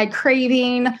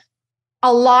anti-craving,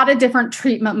 a lot of different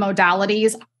treatment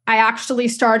modalities. I actually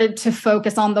started to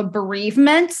focus on the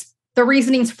bereavement, the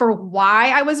reasonings for why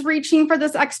I was reaching for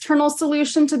this external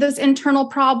solution to this internal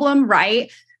problem,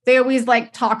 right? They always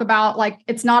talk about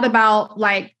it's not about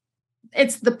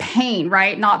it's the pain,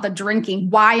 right? Not the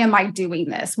drinking. Why am I doing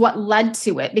this? What led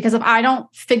to it? Because if I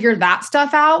don't figure that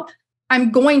stuff out,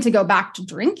 I'm going to go back to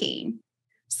drinking.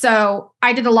 So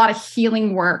I did a lot of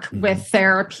healing work with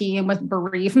therapy and with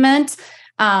bereavement,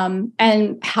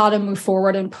 and how to move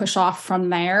forward and push off from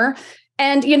there.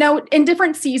 And, in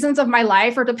different seasons of my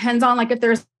life, or depends on if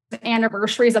there's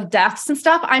anniversaries of deaths and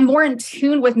stuff, I'm more in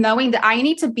tune with knowing that I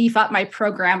need to beef up my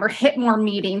program or hit more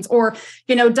meetings or,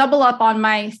 double up on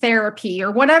my therapy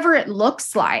or whatever it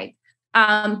looks like.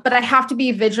 But I have to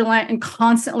be vigilant and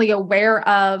constantly aware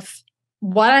of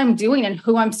what I'm doing and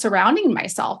who I'm surrounding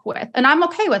myself with. And I'm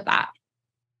okay with that.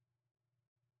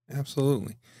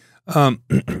 Absolutely.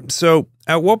 So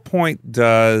at what point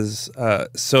does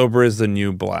sober is the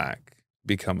new black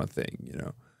become a thing,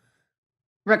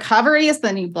 Recovery is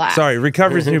the new black. Sorry,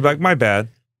 recovery is the new black. My bad.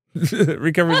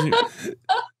 Recovery is new.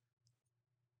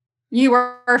 You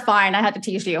were fine. I had to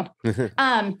tease you.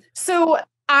 So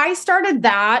I started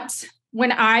that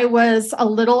when I was a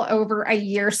little over a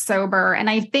year sober. And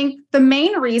I think the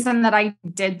main reason that I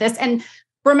did this, and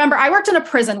remember, I worked in a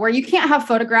prison where you can't have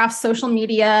photographs, social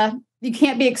media, you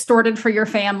can't be extorted for your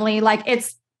family.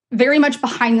 It's very much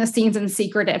behind the scenes and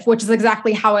secretive, which is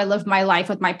exactly how I lived my life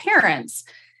with my parents.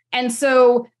 And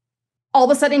so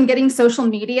all of a sudden getting social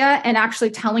media and actually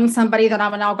telling somebody that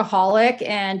I'm an alcoholic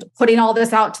and putting all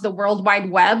this out to the World Wide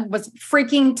Web was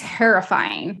freaking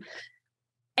terrifying.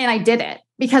 And I did it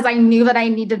because I knew that I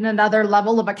needed another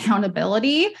level of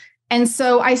accountability. And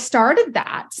so I started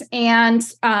that and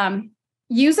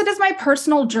use it as my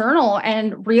personal journal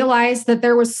and realized that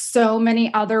there was so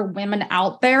many other women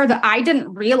out there that I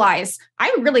didn't realize.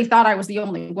 I really thought I was the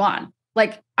only one.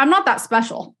 I'm not that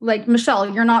special. Michelle,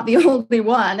 you're not the only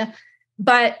one.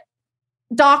 But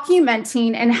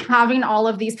documenting and having all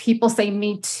of these people say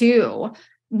me too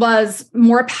was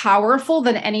more powerful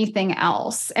than anything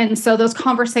else. And so those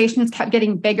conversations kept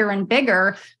getting bigger and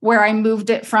bigger, where I moved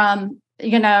it from,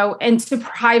 into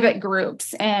private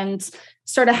groups and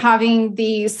started having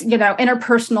these,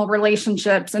 interpersonal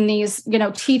relationships and these,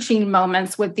 teaching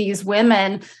moments with these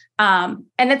women. And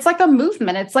it's like a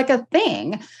movement. It's like a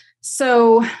thing.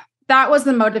 So that was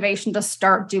the motivation to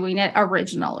start doing it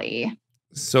originally.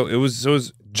 So it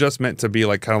was just meant to be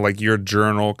kind of like your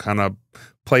journal, kind of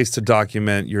place to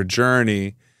document your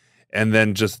journey, and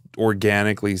then just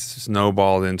organically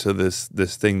snowballed into this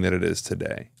thing that it is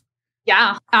today.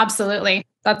 Yeah, absolutely.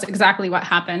 That's exactly what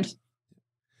happened.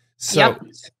 So, yep.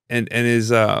 and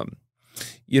is,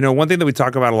 one thing that we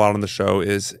talk about a lot on the show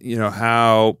is,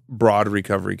 how broad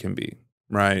recovery can be,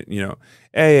 right?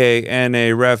 AA,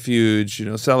 NA, Refuge,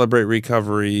 Celebrate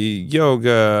Recovery,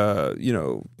 yoga,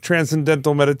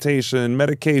 transcendental meditation,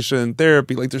 medication,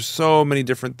 therapy. There's so many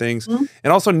different things, and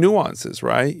also nuances,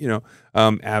 right?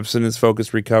 Abstinence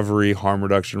focused recovery, harm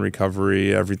reduction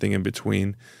recovery, everything in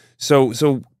between. So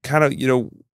kind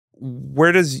of,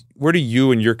 where do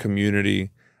you and your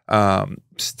community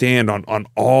stand on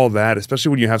all that, especially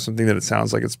when you have something that it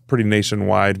sounds like it's pretty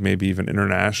nationwide, maybe even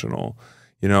international?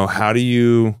 How do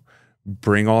you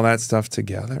bring all that stuff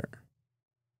together?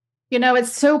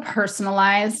 It's so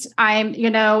personalized.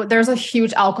 There's a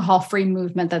huge alcohol-free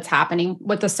movement that's happening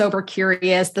with the sober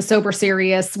curious, the sober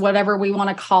serious, whatever we want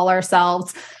to call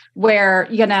ourselves, where,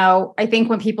 I think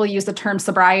when people use the term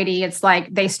sobriety, it's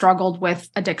like they struggled with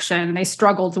addiction. They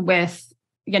struggled with,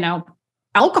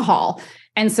 alcohol.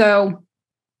 And so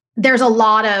there's a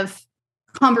lot of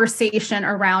conversation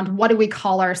around what do we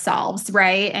call ourselves,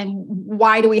 right? And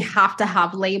why do we have to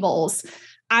have labels?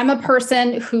 I'm a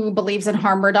person who believes in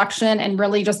harm reduction and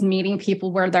really just meeting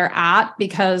people where they're at,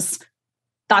 because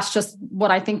that's just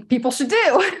what I think people should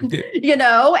do, you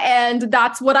know, and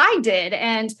that's what I did.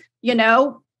 And, you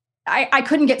know, I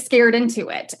couldn't get scared into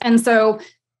it. And so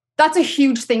that's a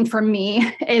huge thing for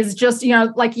me is just, you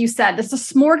know, like you said, this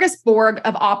is a smorgasbord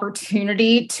of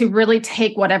opportunity to really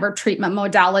take whatever treatment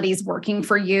modality is working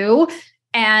for you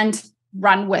and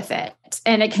run with it.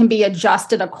 And it can be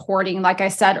adjusted according, like I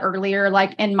said earlier,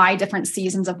 like in my different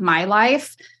seasons of my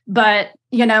life. But,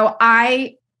 you know,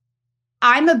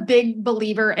 I'm a big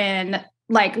believer in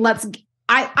like,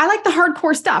 I like the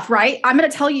hardcore stuff, right? I'm going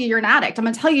to tell you you're an addict. I'm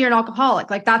going to tell you you're an alcoholic.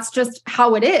 Like that's just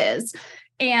how it is.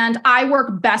 And I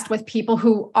work best with people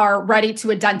who are ready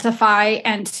to identify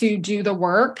and to do the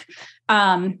work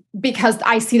because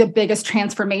I see the biggest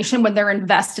transformation when they're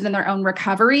invested in their own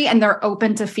recovery and they're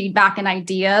open to feedback and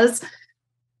ideas.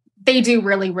 They do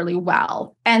really, really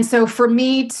well. And so for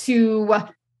me to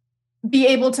be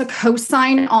able to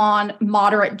co-sign on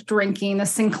moderate drinking, the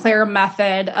Sinclair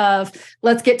method of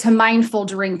let's get to mindful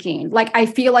drinking, like I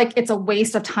feel like it's a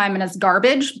waste of time and it's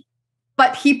garbage.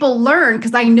 But people learn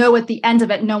because I know at the end of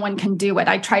it, no one can do it.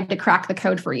 I tried to crack the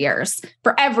code for years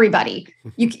for everybody.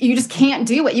 You just can't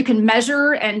do it. You can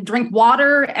measure and drink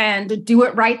water and do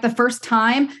it right the first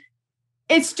time.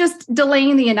 It's just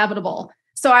delaying the inevitable.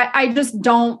 So I just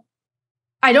don't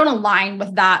align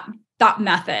with that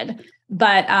method.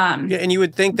 But yeah, and you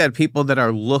would think that people that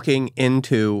are looking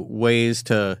into ways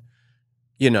to,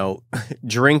 you know,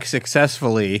 drink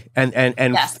successfully and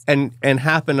yes. and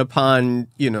happen upon,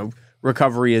 you know,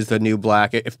 recovery is the new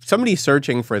black. If somebody's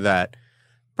searching for that,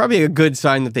 probably a good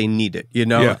sign that they need it, you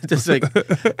know? Yeah. Just like,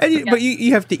 but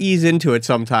you have to ease into it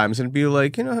sometimes and be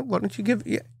like, you know, why don't you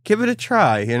give it a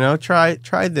try, you know, try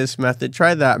this method,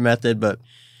 try that method. But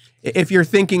if you're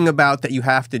thinking about that you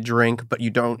have to drink, but you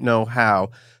don't know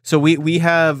how. So we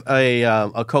have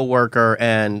a coworker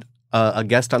and a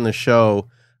guest on the show,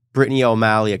 Brittany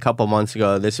O'Malley, a couple months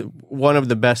ago. This is one of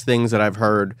the best things that I've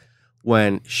heard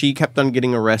when she kept on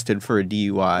getting arrested for a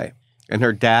DUI, and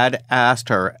her dad asked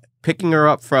her, picking her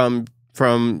up from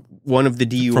one of the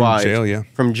DUIs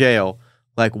from jail,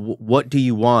 like, what do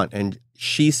you want? And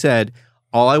she said,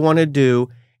 all I want to do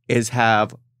is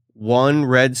have one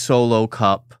red Solo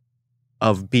cup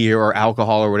of beer or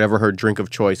alcohol or whatever her drink of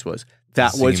choice was.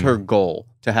 That was her goal,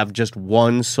 to have just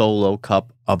one Solo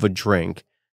cup of a drink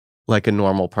like a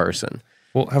normal person.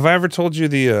 Well, have I ever told you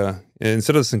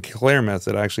instead of the Sinclair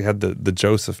method, I actually had the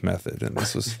Joseph method. And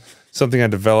this was something I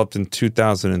developed in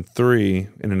 2003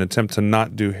 in an attempt to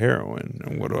not do heroin.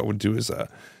 And what I would do is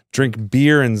drink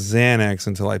beer and Xanax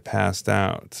until I passed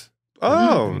out.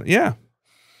 Oh. Yeah.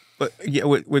 But yeah,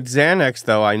 with Xanax,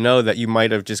 though, I know that you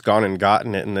might have just gone and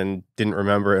gotten it and then didn't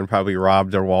remember it and probably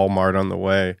robbed a Walmart on the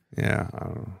way. Yeah.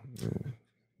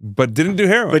 But didn't do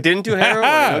heroin. Okay.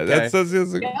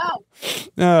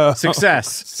 That's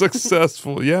success.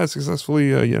 Successful. Yeah,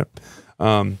 successfully.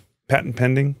 Patent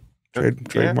pending.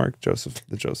 Trademark.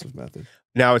 The Joseph method.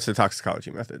 Now it's the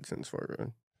toxicology method since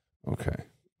we're okay.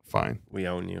 Fine. We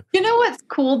own you. You know what's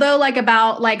cool though, like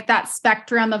about like that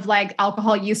spectrum of like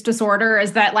alcohol use disorder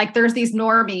is that like there's these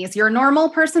normies. You're a normal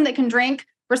person that can drink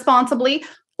responsibly,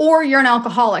 or you're an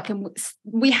alcoholic. And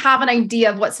we have an idea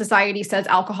of what society says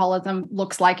alcoholism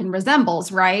looks like and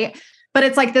resembles, right? But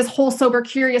it's like this whole sober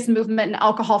curious movement and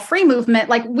alcohol-free movement.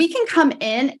 Like we can come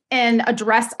in and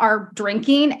address our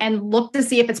drinking and look to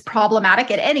see if it's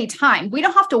problematic at any time. We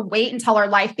don't have to wait until our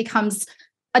life becomes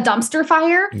a dumpster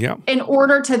fire in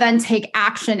order to then take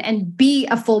action and be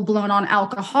a full-blown on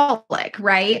alcoholic,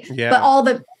 right? Yeah. But all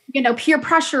the, you know, peer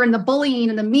pressure and the bullying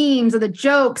and the memes and the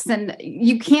jokes, and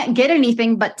you can't get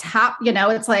anything but tap, you know,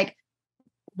 it's like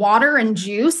water and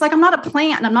juice. Like I'm not a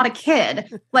plant and I'm not a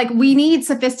kid. Like we need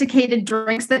sophisticated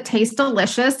drinks that taste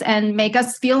delicious and make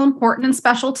us feel important and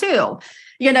special too,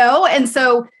 you know? And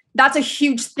so that's a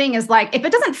huge thing is like, if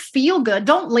it doesn't feel good,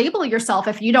 don't label yourself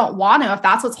if you don't want to, if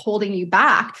that's what's holding you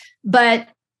back. But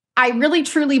I really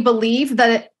truly believe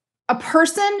that a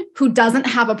person who doesn't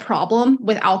have a problem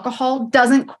with alcohol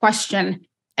doesn't question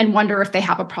and wonder if they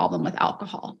have a problem with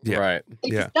alcohol. Yeah. Right.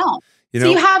 They just don't. So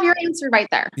you have your answer right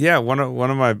there. Yeah. One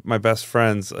of my best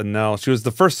friends, Nell, she was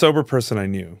the first sober person I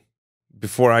knew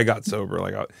before I got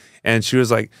sober. And she's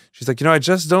like, you know, I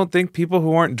just don't think people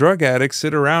who aren't drug addicts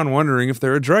sit around wondering if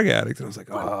they're a drug addict. And I was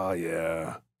like, oh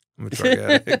yeah, I'm a drug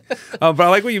addict. But I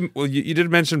like what you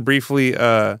did mention briefly,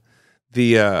 you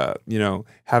know,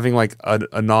 having like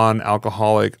a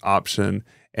non-alcoholic option.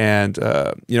 And,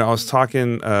 you know, I was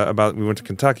talking about, we went to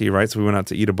Kentucky, right? So we went out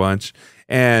to eat a bunch,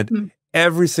 and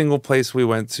every single place we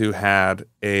went to had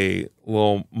a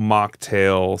little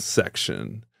mocktail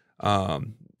section.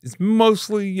 it's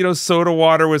mostly, soda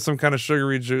water with some kind of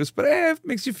sugary juice, but it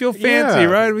makes you feel fancy,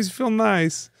 right? It makes you feel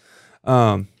nice.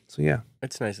 So yeah.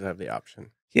 It's nice to have the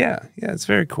option. Yeah, it's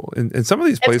very cool. And some of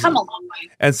these places, It's come a long way.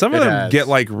 and some of them get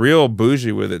like real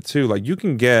bougie with it too. Like you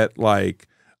can get like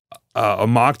a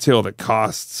mocktail that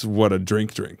costs what a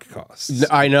drink costs.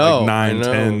 I know. Like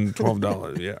 $9, $10,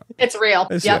 $12. Yeah. It's real.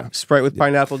 Yep. Sprite with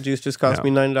pineapple juice just cost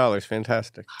me $9.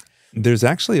 Fantastic. There's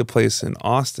actually a place in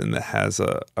Austin that has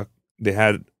they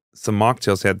had some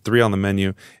mocktails. They had 3 on the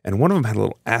menu, and one of them had a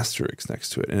little asterisk next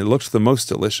to it, and it looked the most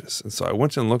delicious. And so I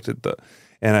went and looked at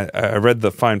I read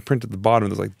the fine print at the bottom.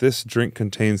 It was like, this drink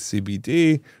contains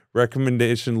CBD.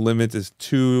 Recommendation limit is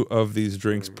 2 of these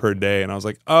drinks per day. And I was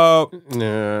like, oh,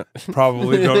 nah.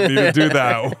 Probably don't need to do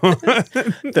that.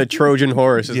 The Trojan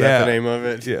horse, is that the name of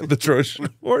it? Yeah, the Trojan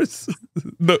horse.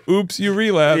 The oops, you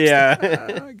relapsed.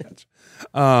 Yeah. I gotcha.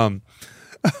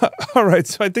 All right,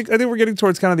 so I think we're getting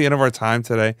towards kind of the end of our time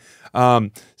today.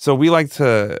 So we like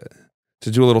to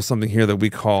do a little something here that we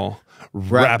call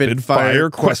rapid fire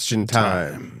question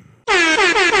time.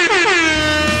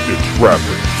 It's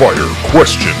rapid fire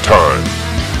question time.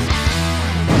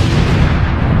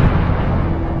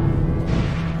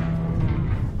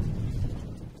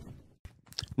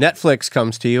 Netflix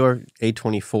comes to you, or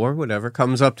A24, whatever,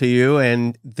 comes up to you,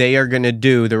 and they are going to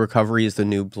do The Recovery is the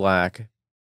New Black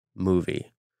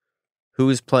movie. Who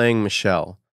is playing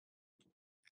Michelle?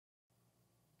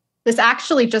 This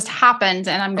actually just happened,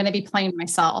 and I'm going to be playing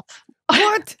myself.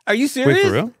 What? Are you serious? Wait,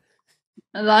 for real?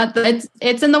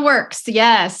 It's in the works.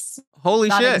 Yes. Holy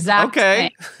Not shit.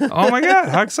 Okay. Oh my God,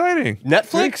 how exciting.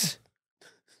 Netflix?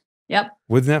 Yep.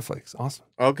 With Netflix. Awesome.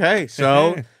 Okay.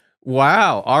 So,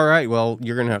 wow. All right. Well,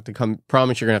 you're going to have to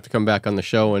promise you're going to have to come back on the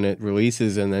show when it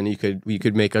releases, and then you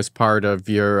could make us part of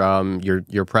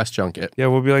your press junket. Yeah,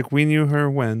 we'll be like, we knew her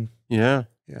when. Yeah.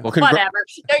 Well, whatever.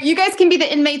 You guys can be the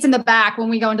inmates in the back when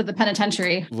we go into the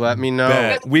penitentiary. Let me know.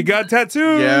 Bet. We got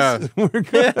tattoos. Yeah. We're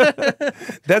good.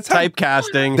 That's how,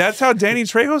 typecasting. That's how Danny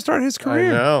Trejo started his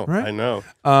career. I know. Right? I know.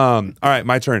 All right,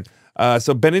 my turn.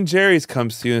 So Ben & Jerry's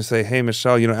comes to you and say, hey,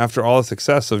 Michelle, after all the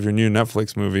success of your new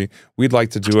Netflix movie, we'd like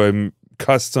to do a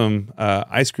custom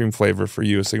ice cream flavor for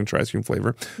you, a signature ice cream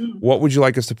flavor. What would you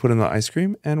like us to put in the ice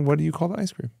cream, and what do you call the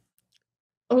ice cream?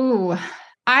 Ooh,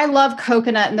 I love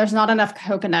coconut, and there's not enough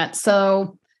coconut.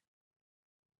 So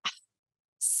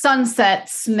Sunset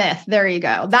Smith. There you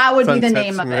go. That would be the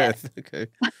name of it. Okay.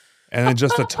 And then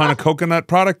just a ton of coconut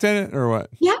product in it, or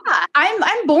what? Yeah,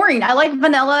 I'm boring. I like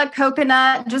vanilla,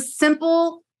 coconut, just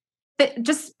simple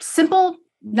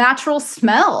natural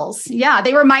smells. Yeah,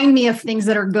 they remind me of things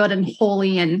that are good and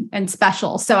holy and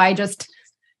special. So I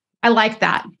like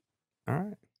that. All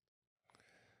right.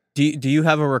 Do you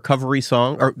have a recovery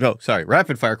song? Or no, sorry,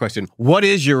 rapid fire question. What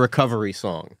is your recovery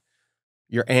song?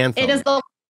 Your anthem? It is the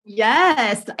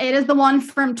one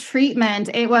from Treatment.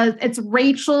 It's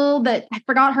Rachel, that I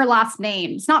forgot her last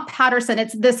name. It's not Patterson.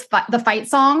 It's the fight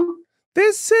song.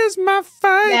 This is my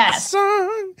fight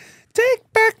song.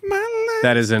 Take back my life.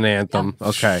 That is an anthem. Yeah.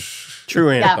 Okay. True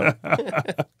anthem. Yeah.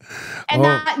 And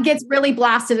that gets really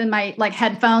blasted in my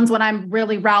headphones when I'm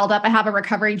really riled up. I have a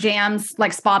Recovery Jams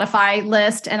Spotify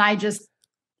list, and I just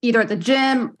either at the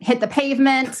gym, hit the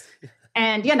pavement,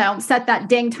 and set that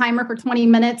dang timer for 20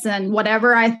 minutes, and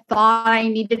whatever I thought I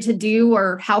needed to do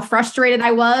or how frustrated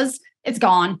I was, it's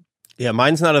gone. Yeah,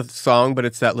 mine's not a song, but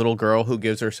it's that little girl who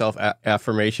gives herself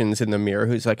affirmations in the mirror,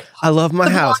 who's like, I love my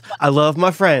house, I love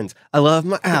my friends, I love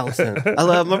my Allison, I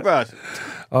love my brother.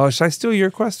 Oh, should I steal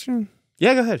your question?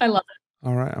 Yeah, go ahead. I love it.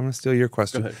 All right, I'm going to steal your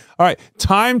question. All right,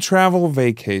 time travel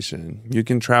vacation. You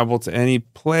can travel to any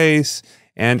place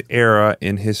and era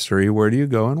in history. Where do you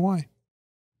go and why?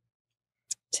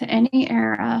 To any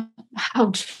era.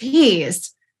 Oh,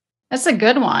 geez. That's a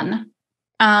good one.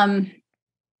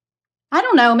 I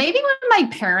don't know, maybe when my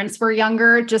parents were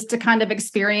younger, just to kind of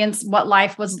experience what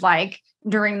life was like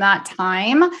during that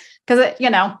time. Because,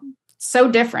 so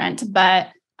different, but...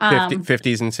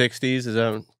 50s and 60s, is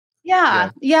that...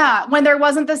 Yeah. When there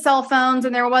wasn't the cell phones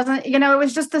and there wasn't, it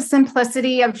was just the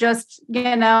simplicity of just,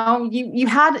 you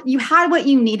had what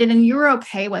you needed and you were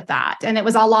okay with that. And it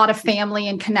was a lot of family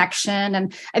and connection.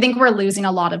 And I think we're losing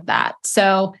a lot of that.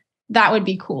 So that would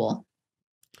be cool.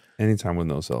 Anytime with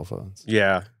no cell phones.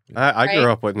 Yeah. I grew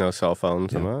up with no cell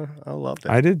phones, and I loved it.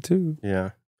 I did too. Yeah.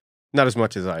 Not as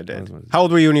much as I did. How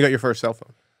old were you when you got your first cell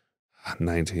phone?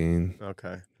 19.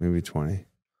 Okay. Maybe 20.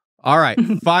 All right.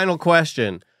 Final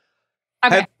question.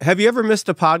 Okay. Have you ever missed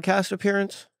a podcast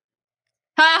appearance?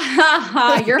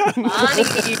 You're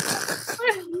funny.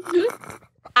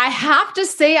 I have to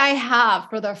say I have,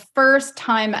 for the first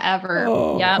time ever.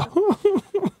 Oh. Yep.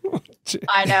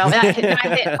 I know that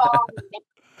hit home.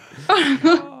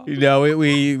 You know,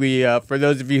 we for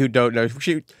those of you who don't know,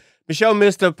 Michelle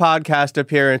missed a podcast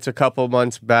appearance a couple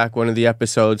months back, one of the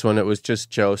episodes when it was just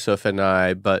Joseph and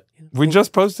I. But we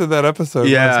just posted that episode.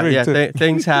 last week,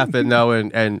 things happen though,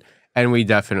 and we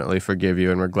definitely forgive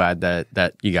you, and we're glad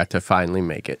that you got to finally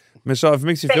make it. Michelle, if it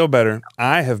makes you feel better,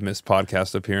 I have missed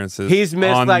podcast appearances. He's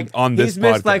missed on this he's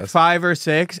missed podcast. like 5 or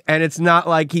 6, and it's not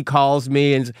like he calls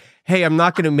me and hey, I'm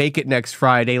not going to make it next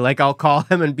Friday. Like I'll call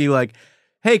him and be like,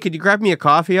 hey, could you grab me a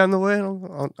coffee on the way?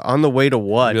 On the way to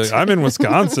what? You're like, I'm in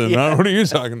Wisconsin. Yeah. What are you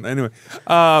talking? Anyway,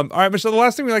 all right, Michelle. The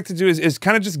last thing we like to do is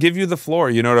kind of just give you the floor.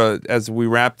 You know, as we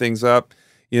wrap things up.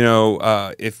 You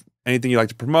know, if anything you'd like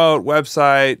to promote,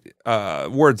 website,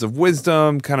 words of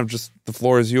wisdom, kind of just the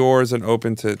floor is yours and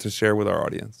open to share with our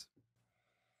audience.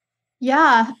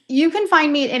 Yeah, you can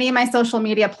find me at any of my social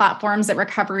media platforms at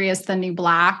Recovery is the New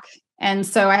Black. And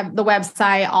so I have the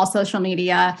website, all social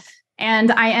media,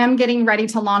 and I am getting ready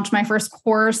to launch my first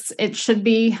course. It should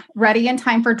be ready in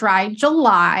time for Dry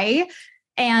July.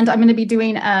 And I'm going to be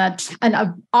doing an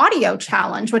audio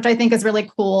challenge, which I think is really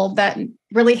cool, that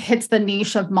really hits the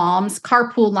niche of moms.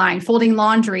 Carpool line, folding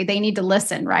laundry, they need to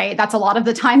listen, right? That's a lot of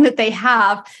the time that they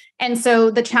have. And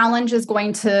so the challenge is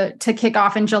going to kick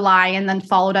off in July and then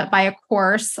followed up by a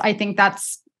course. I think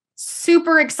that's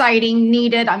super exciting,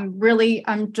 needed.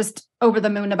 I'm just over the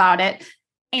moon about it.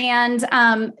 And,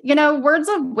 words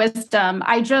of wisdom.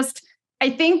 I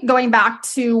think going back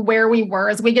to where we were,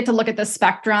 as we get to look at the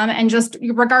spectrum, and just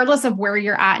regardless of where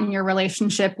you're at in your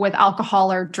relationship with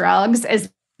alcohol or drugs, is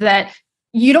that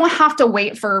you don't have to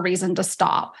wait for a reason to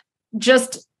stop.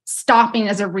 Just stopping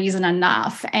is a reason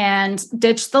enough, and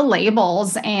ditch the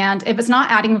labels. And if it's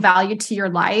not adding value to your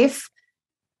life,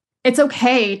 it's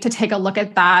okay to take a look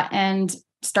at that and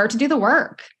start to do the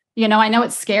work. You know, I know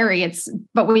it's scary,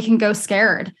 but we can go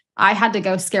scared. I had to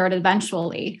go scared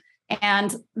eventually.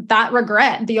 And that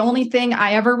regret, the only thing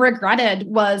I ever regretted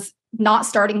was not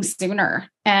starting sooner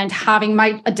and having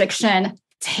my addiction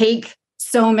take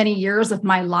so many years of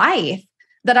my life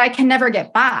that I can never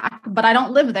get back. But I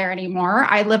don't live there anymore.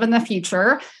 I live in the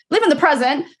future, live in the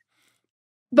present,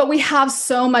 but we have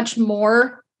so much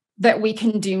more that we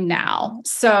can do now.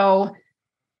 So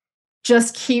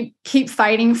just keep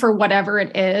fighting for whatever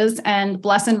it is, and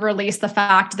bless and release the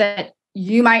fact that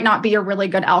you might not be a really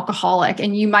good alcoholic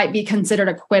and you might be considered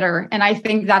a quitter. And I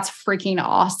think that's freaking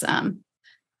awesome.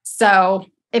 So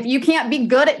if you can't be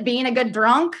good at being a good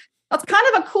drunk, that's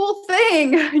kind of a cool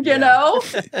thing, you know?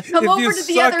 Come over to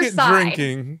the other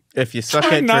side. If you suck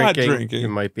at drinking, you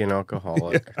might be an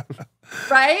alcoholic. Yeah.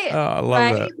 Right? Oh, I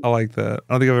love that. I like that.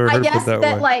 I don't think I've ever heard it put that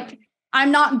way. Like, I'm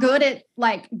not good at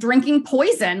like drinking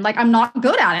poison. Like, I'm not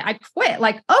good at it. I quit.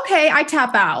 Like, okay, I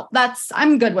tap out.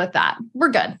 I'm good with that. We're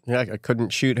good. Yeah, I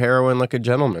couldn't shoot heroin like a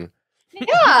gentleman.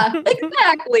 Yeah,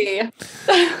 exactly.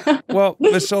 Well,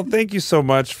 Michelle, thank you so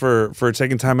much for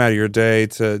taking time out of your day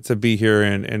to be here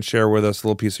and share with us a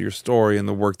little piece of your story and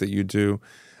the work that you do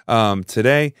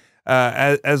today.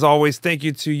 As always, thank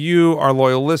you to you, our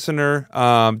loyal listener.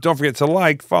 Don't forget to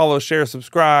like, follow, share,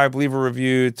 subscribe, leave a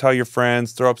review, tell your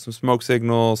friends, throw up some smoke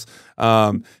signals,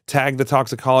 tag the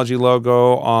Toxicology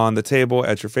logo on the table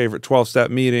at your favorite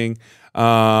 12-step meeting.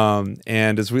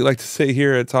 And as we like to say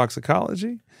here at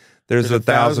Toxicology, there's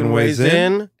 1,000 ways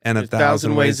in and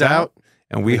 1,000 ways out.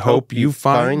 And we hope you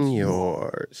find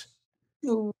yours.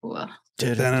 Ooh.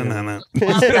 Da-na-na-na.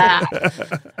 Love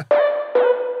that.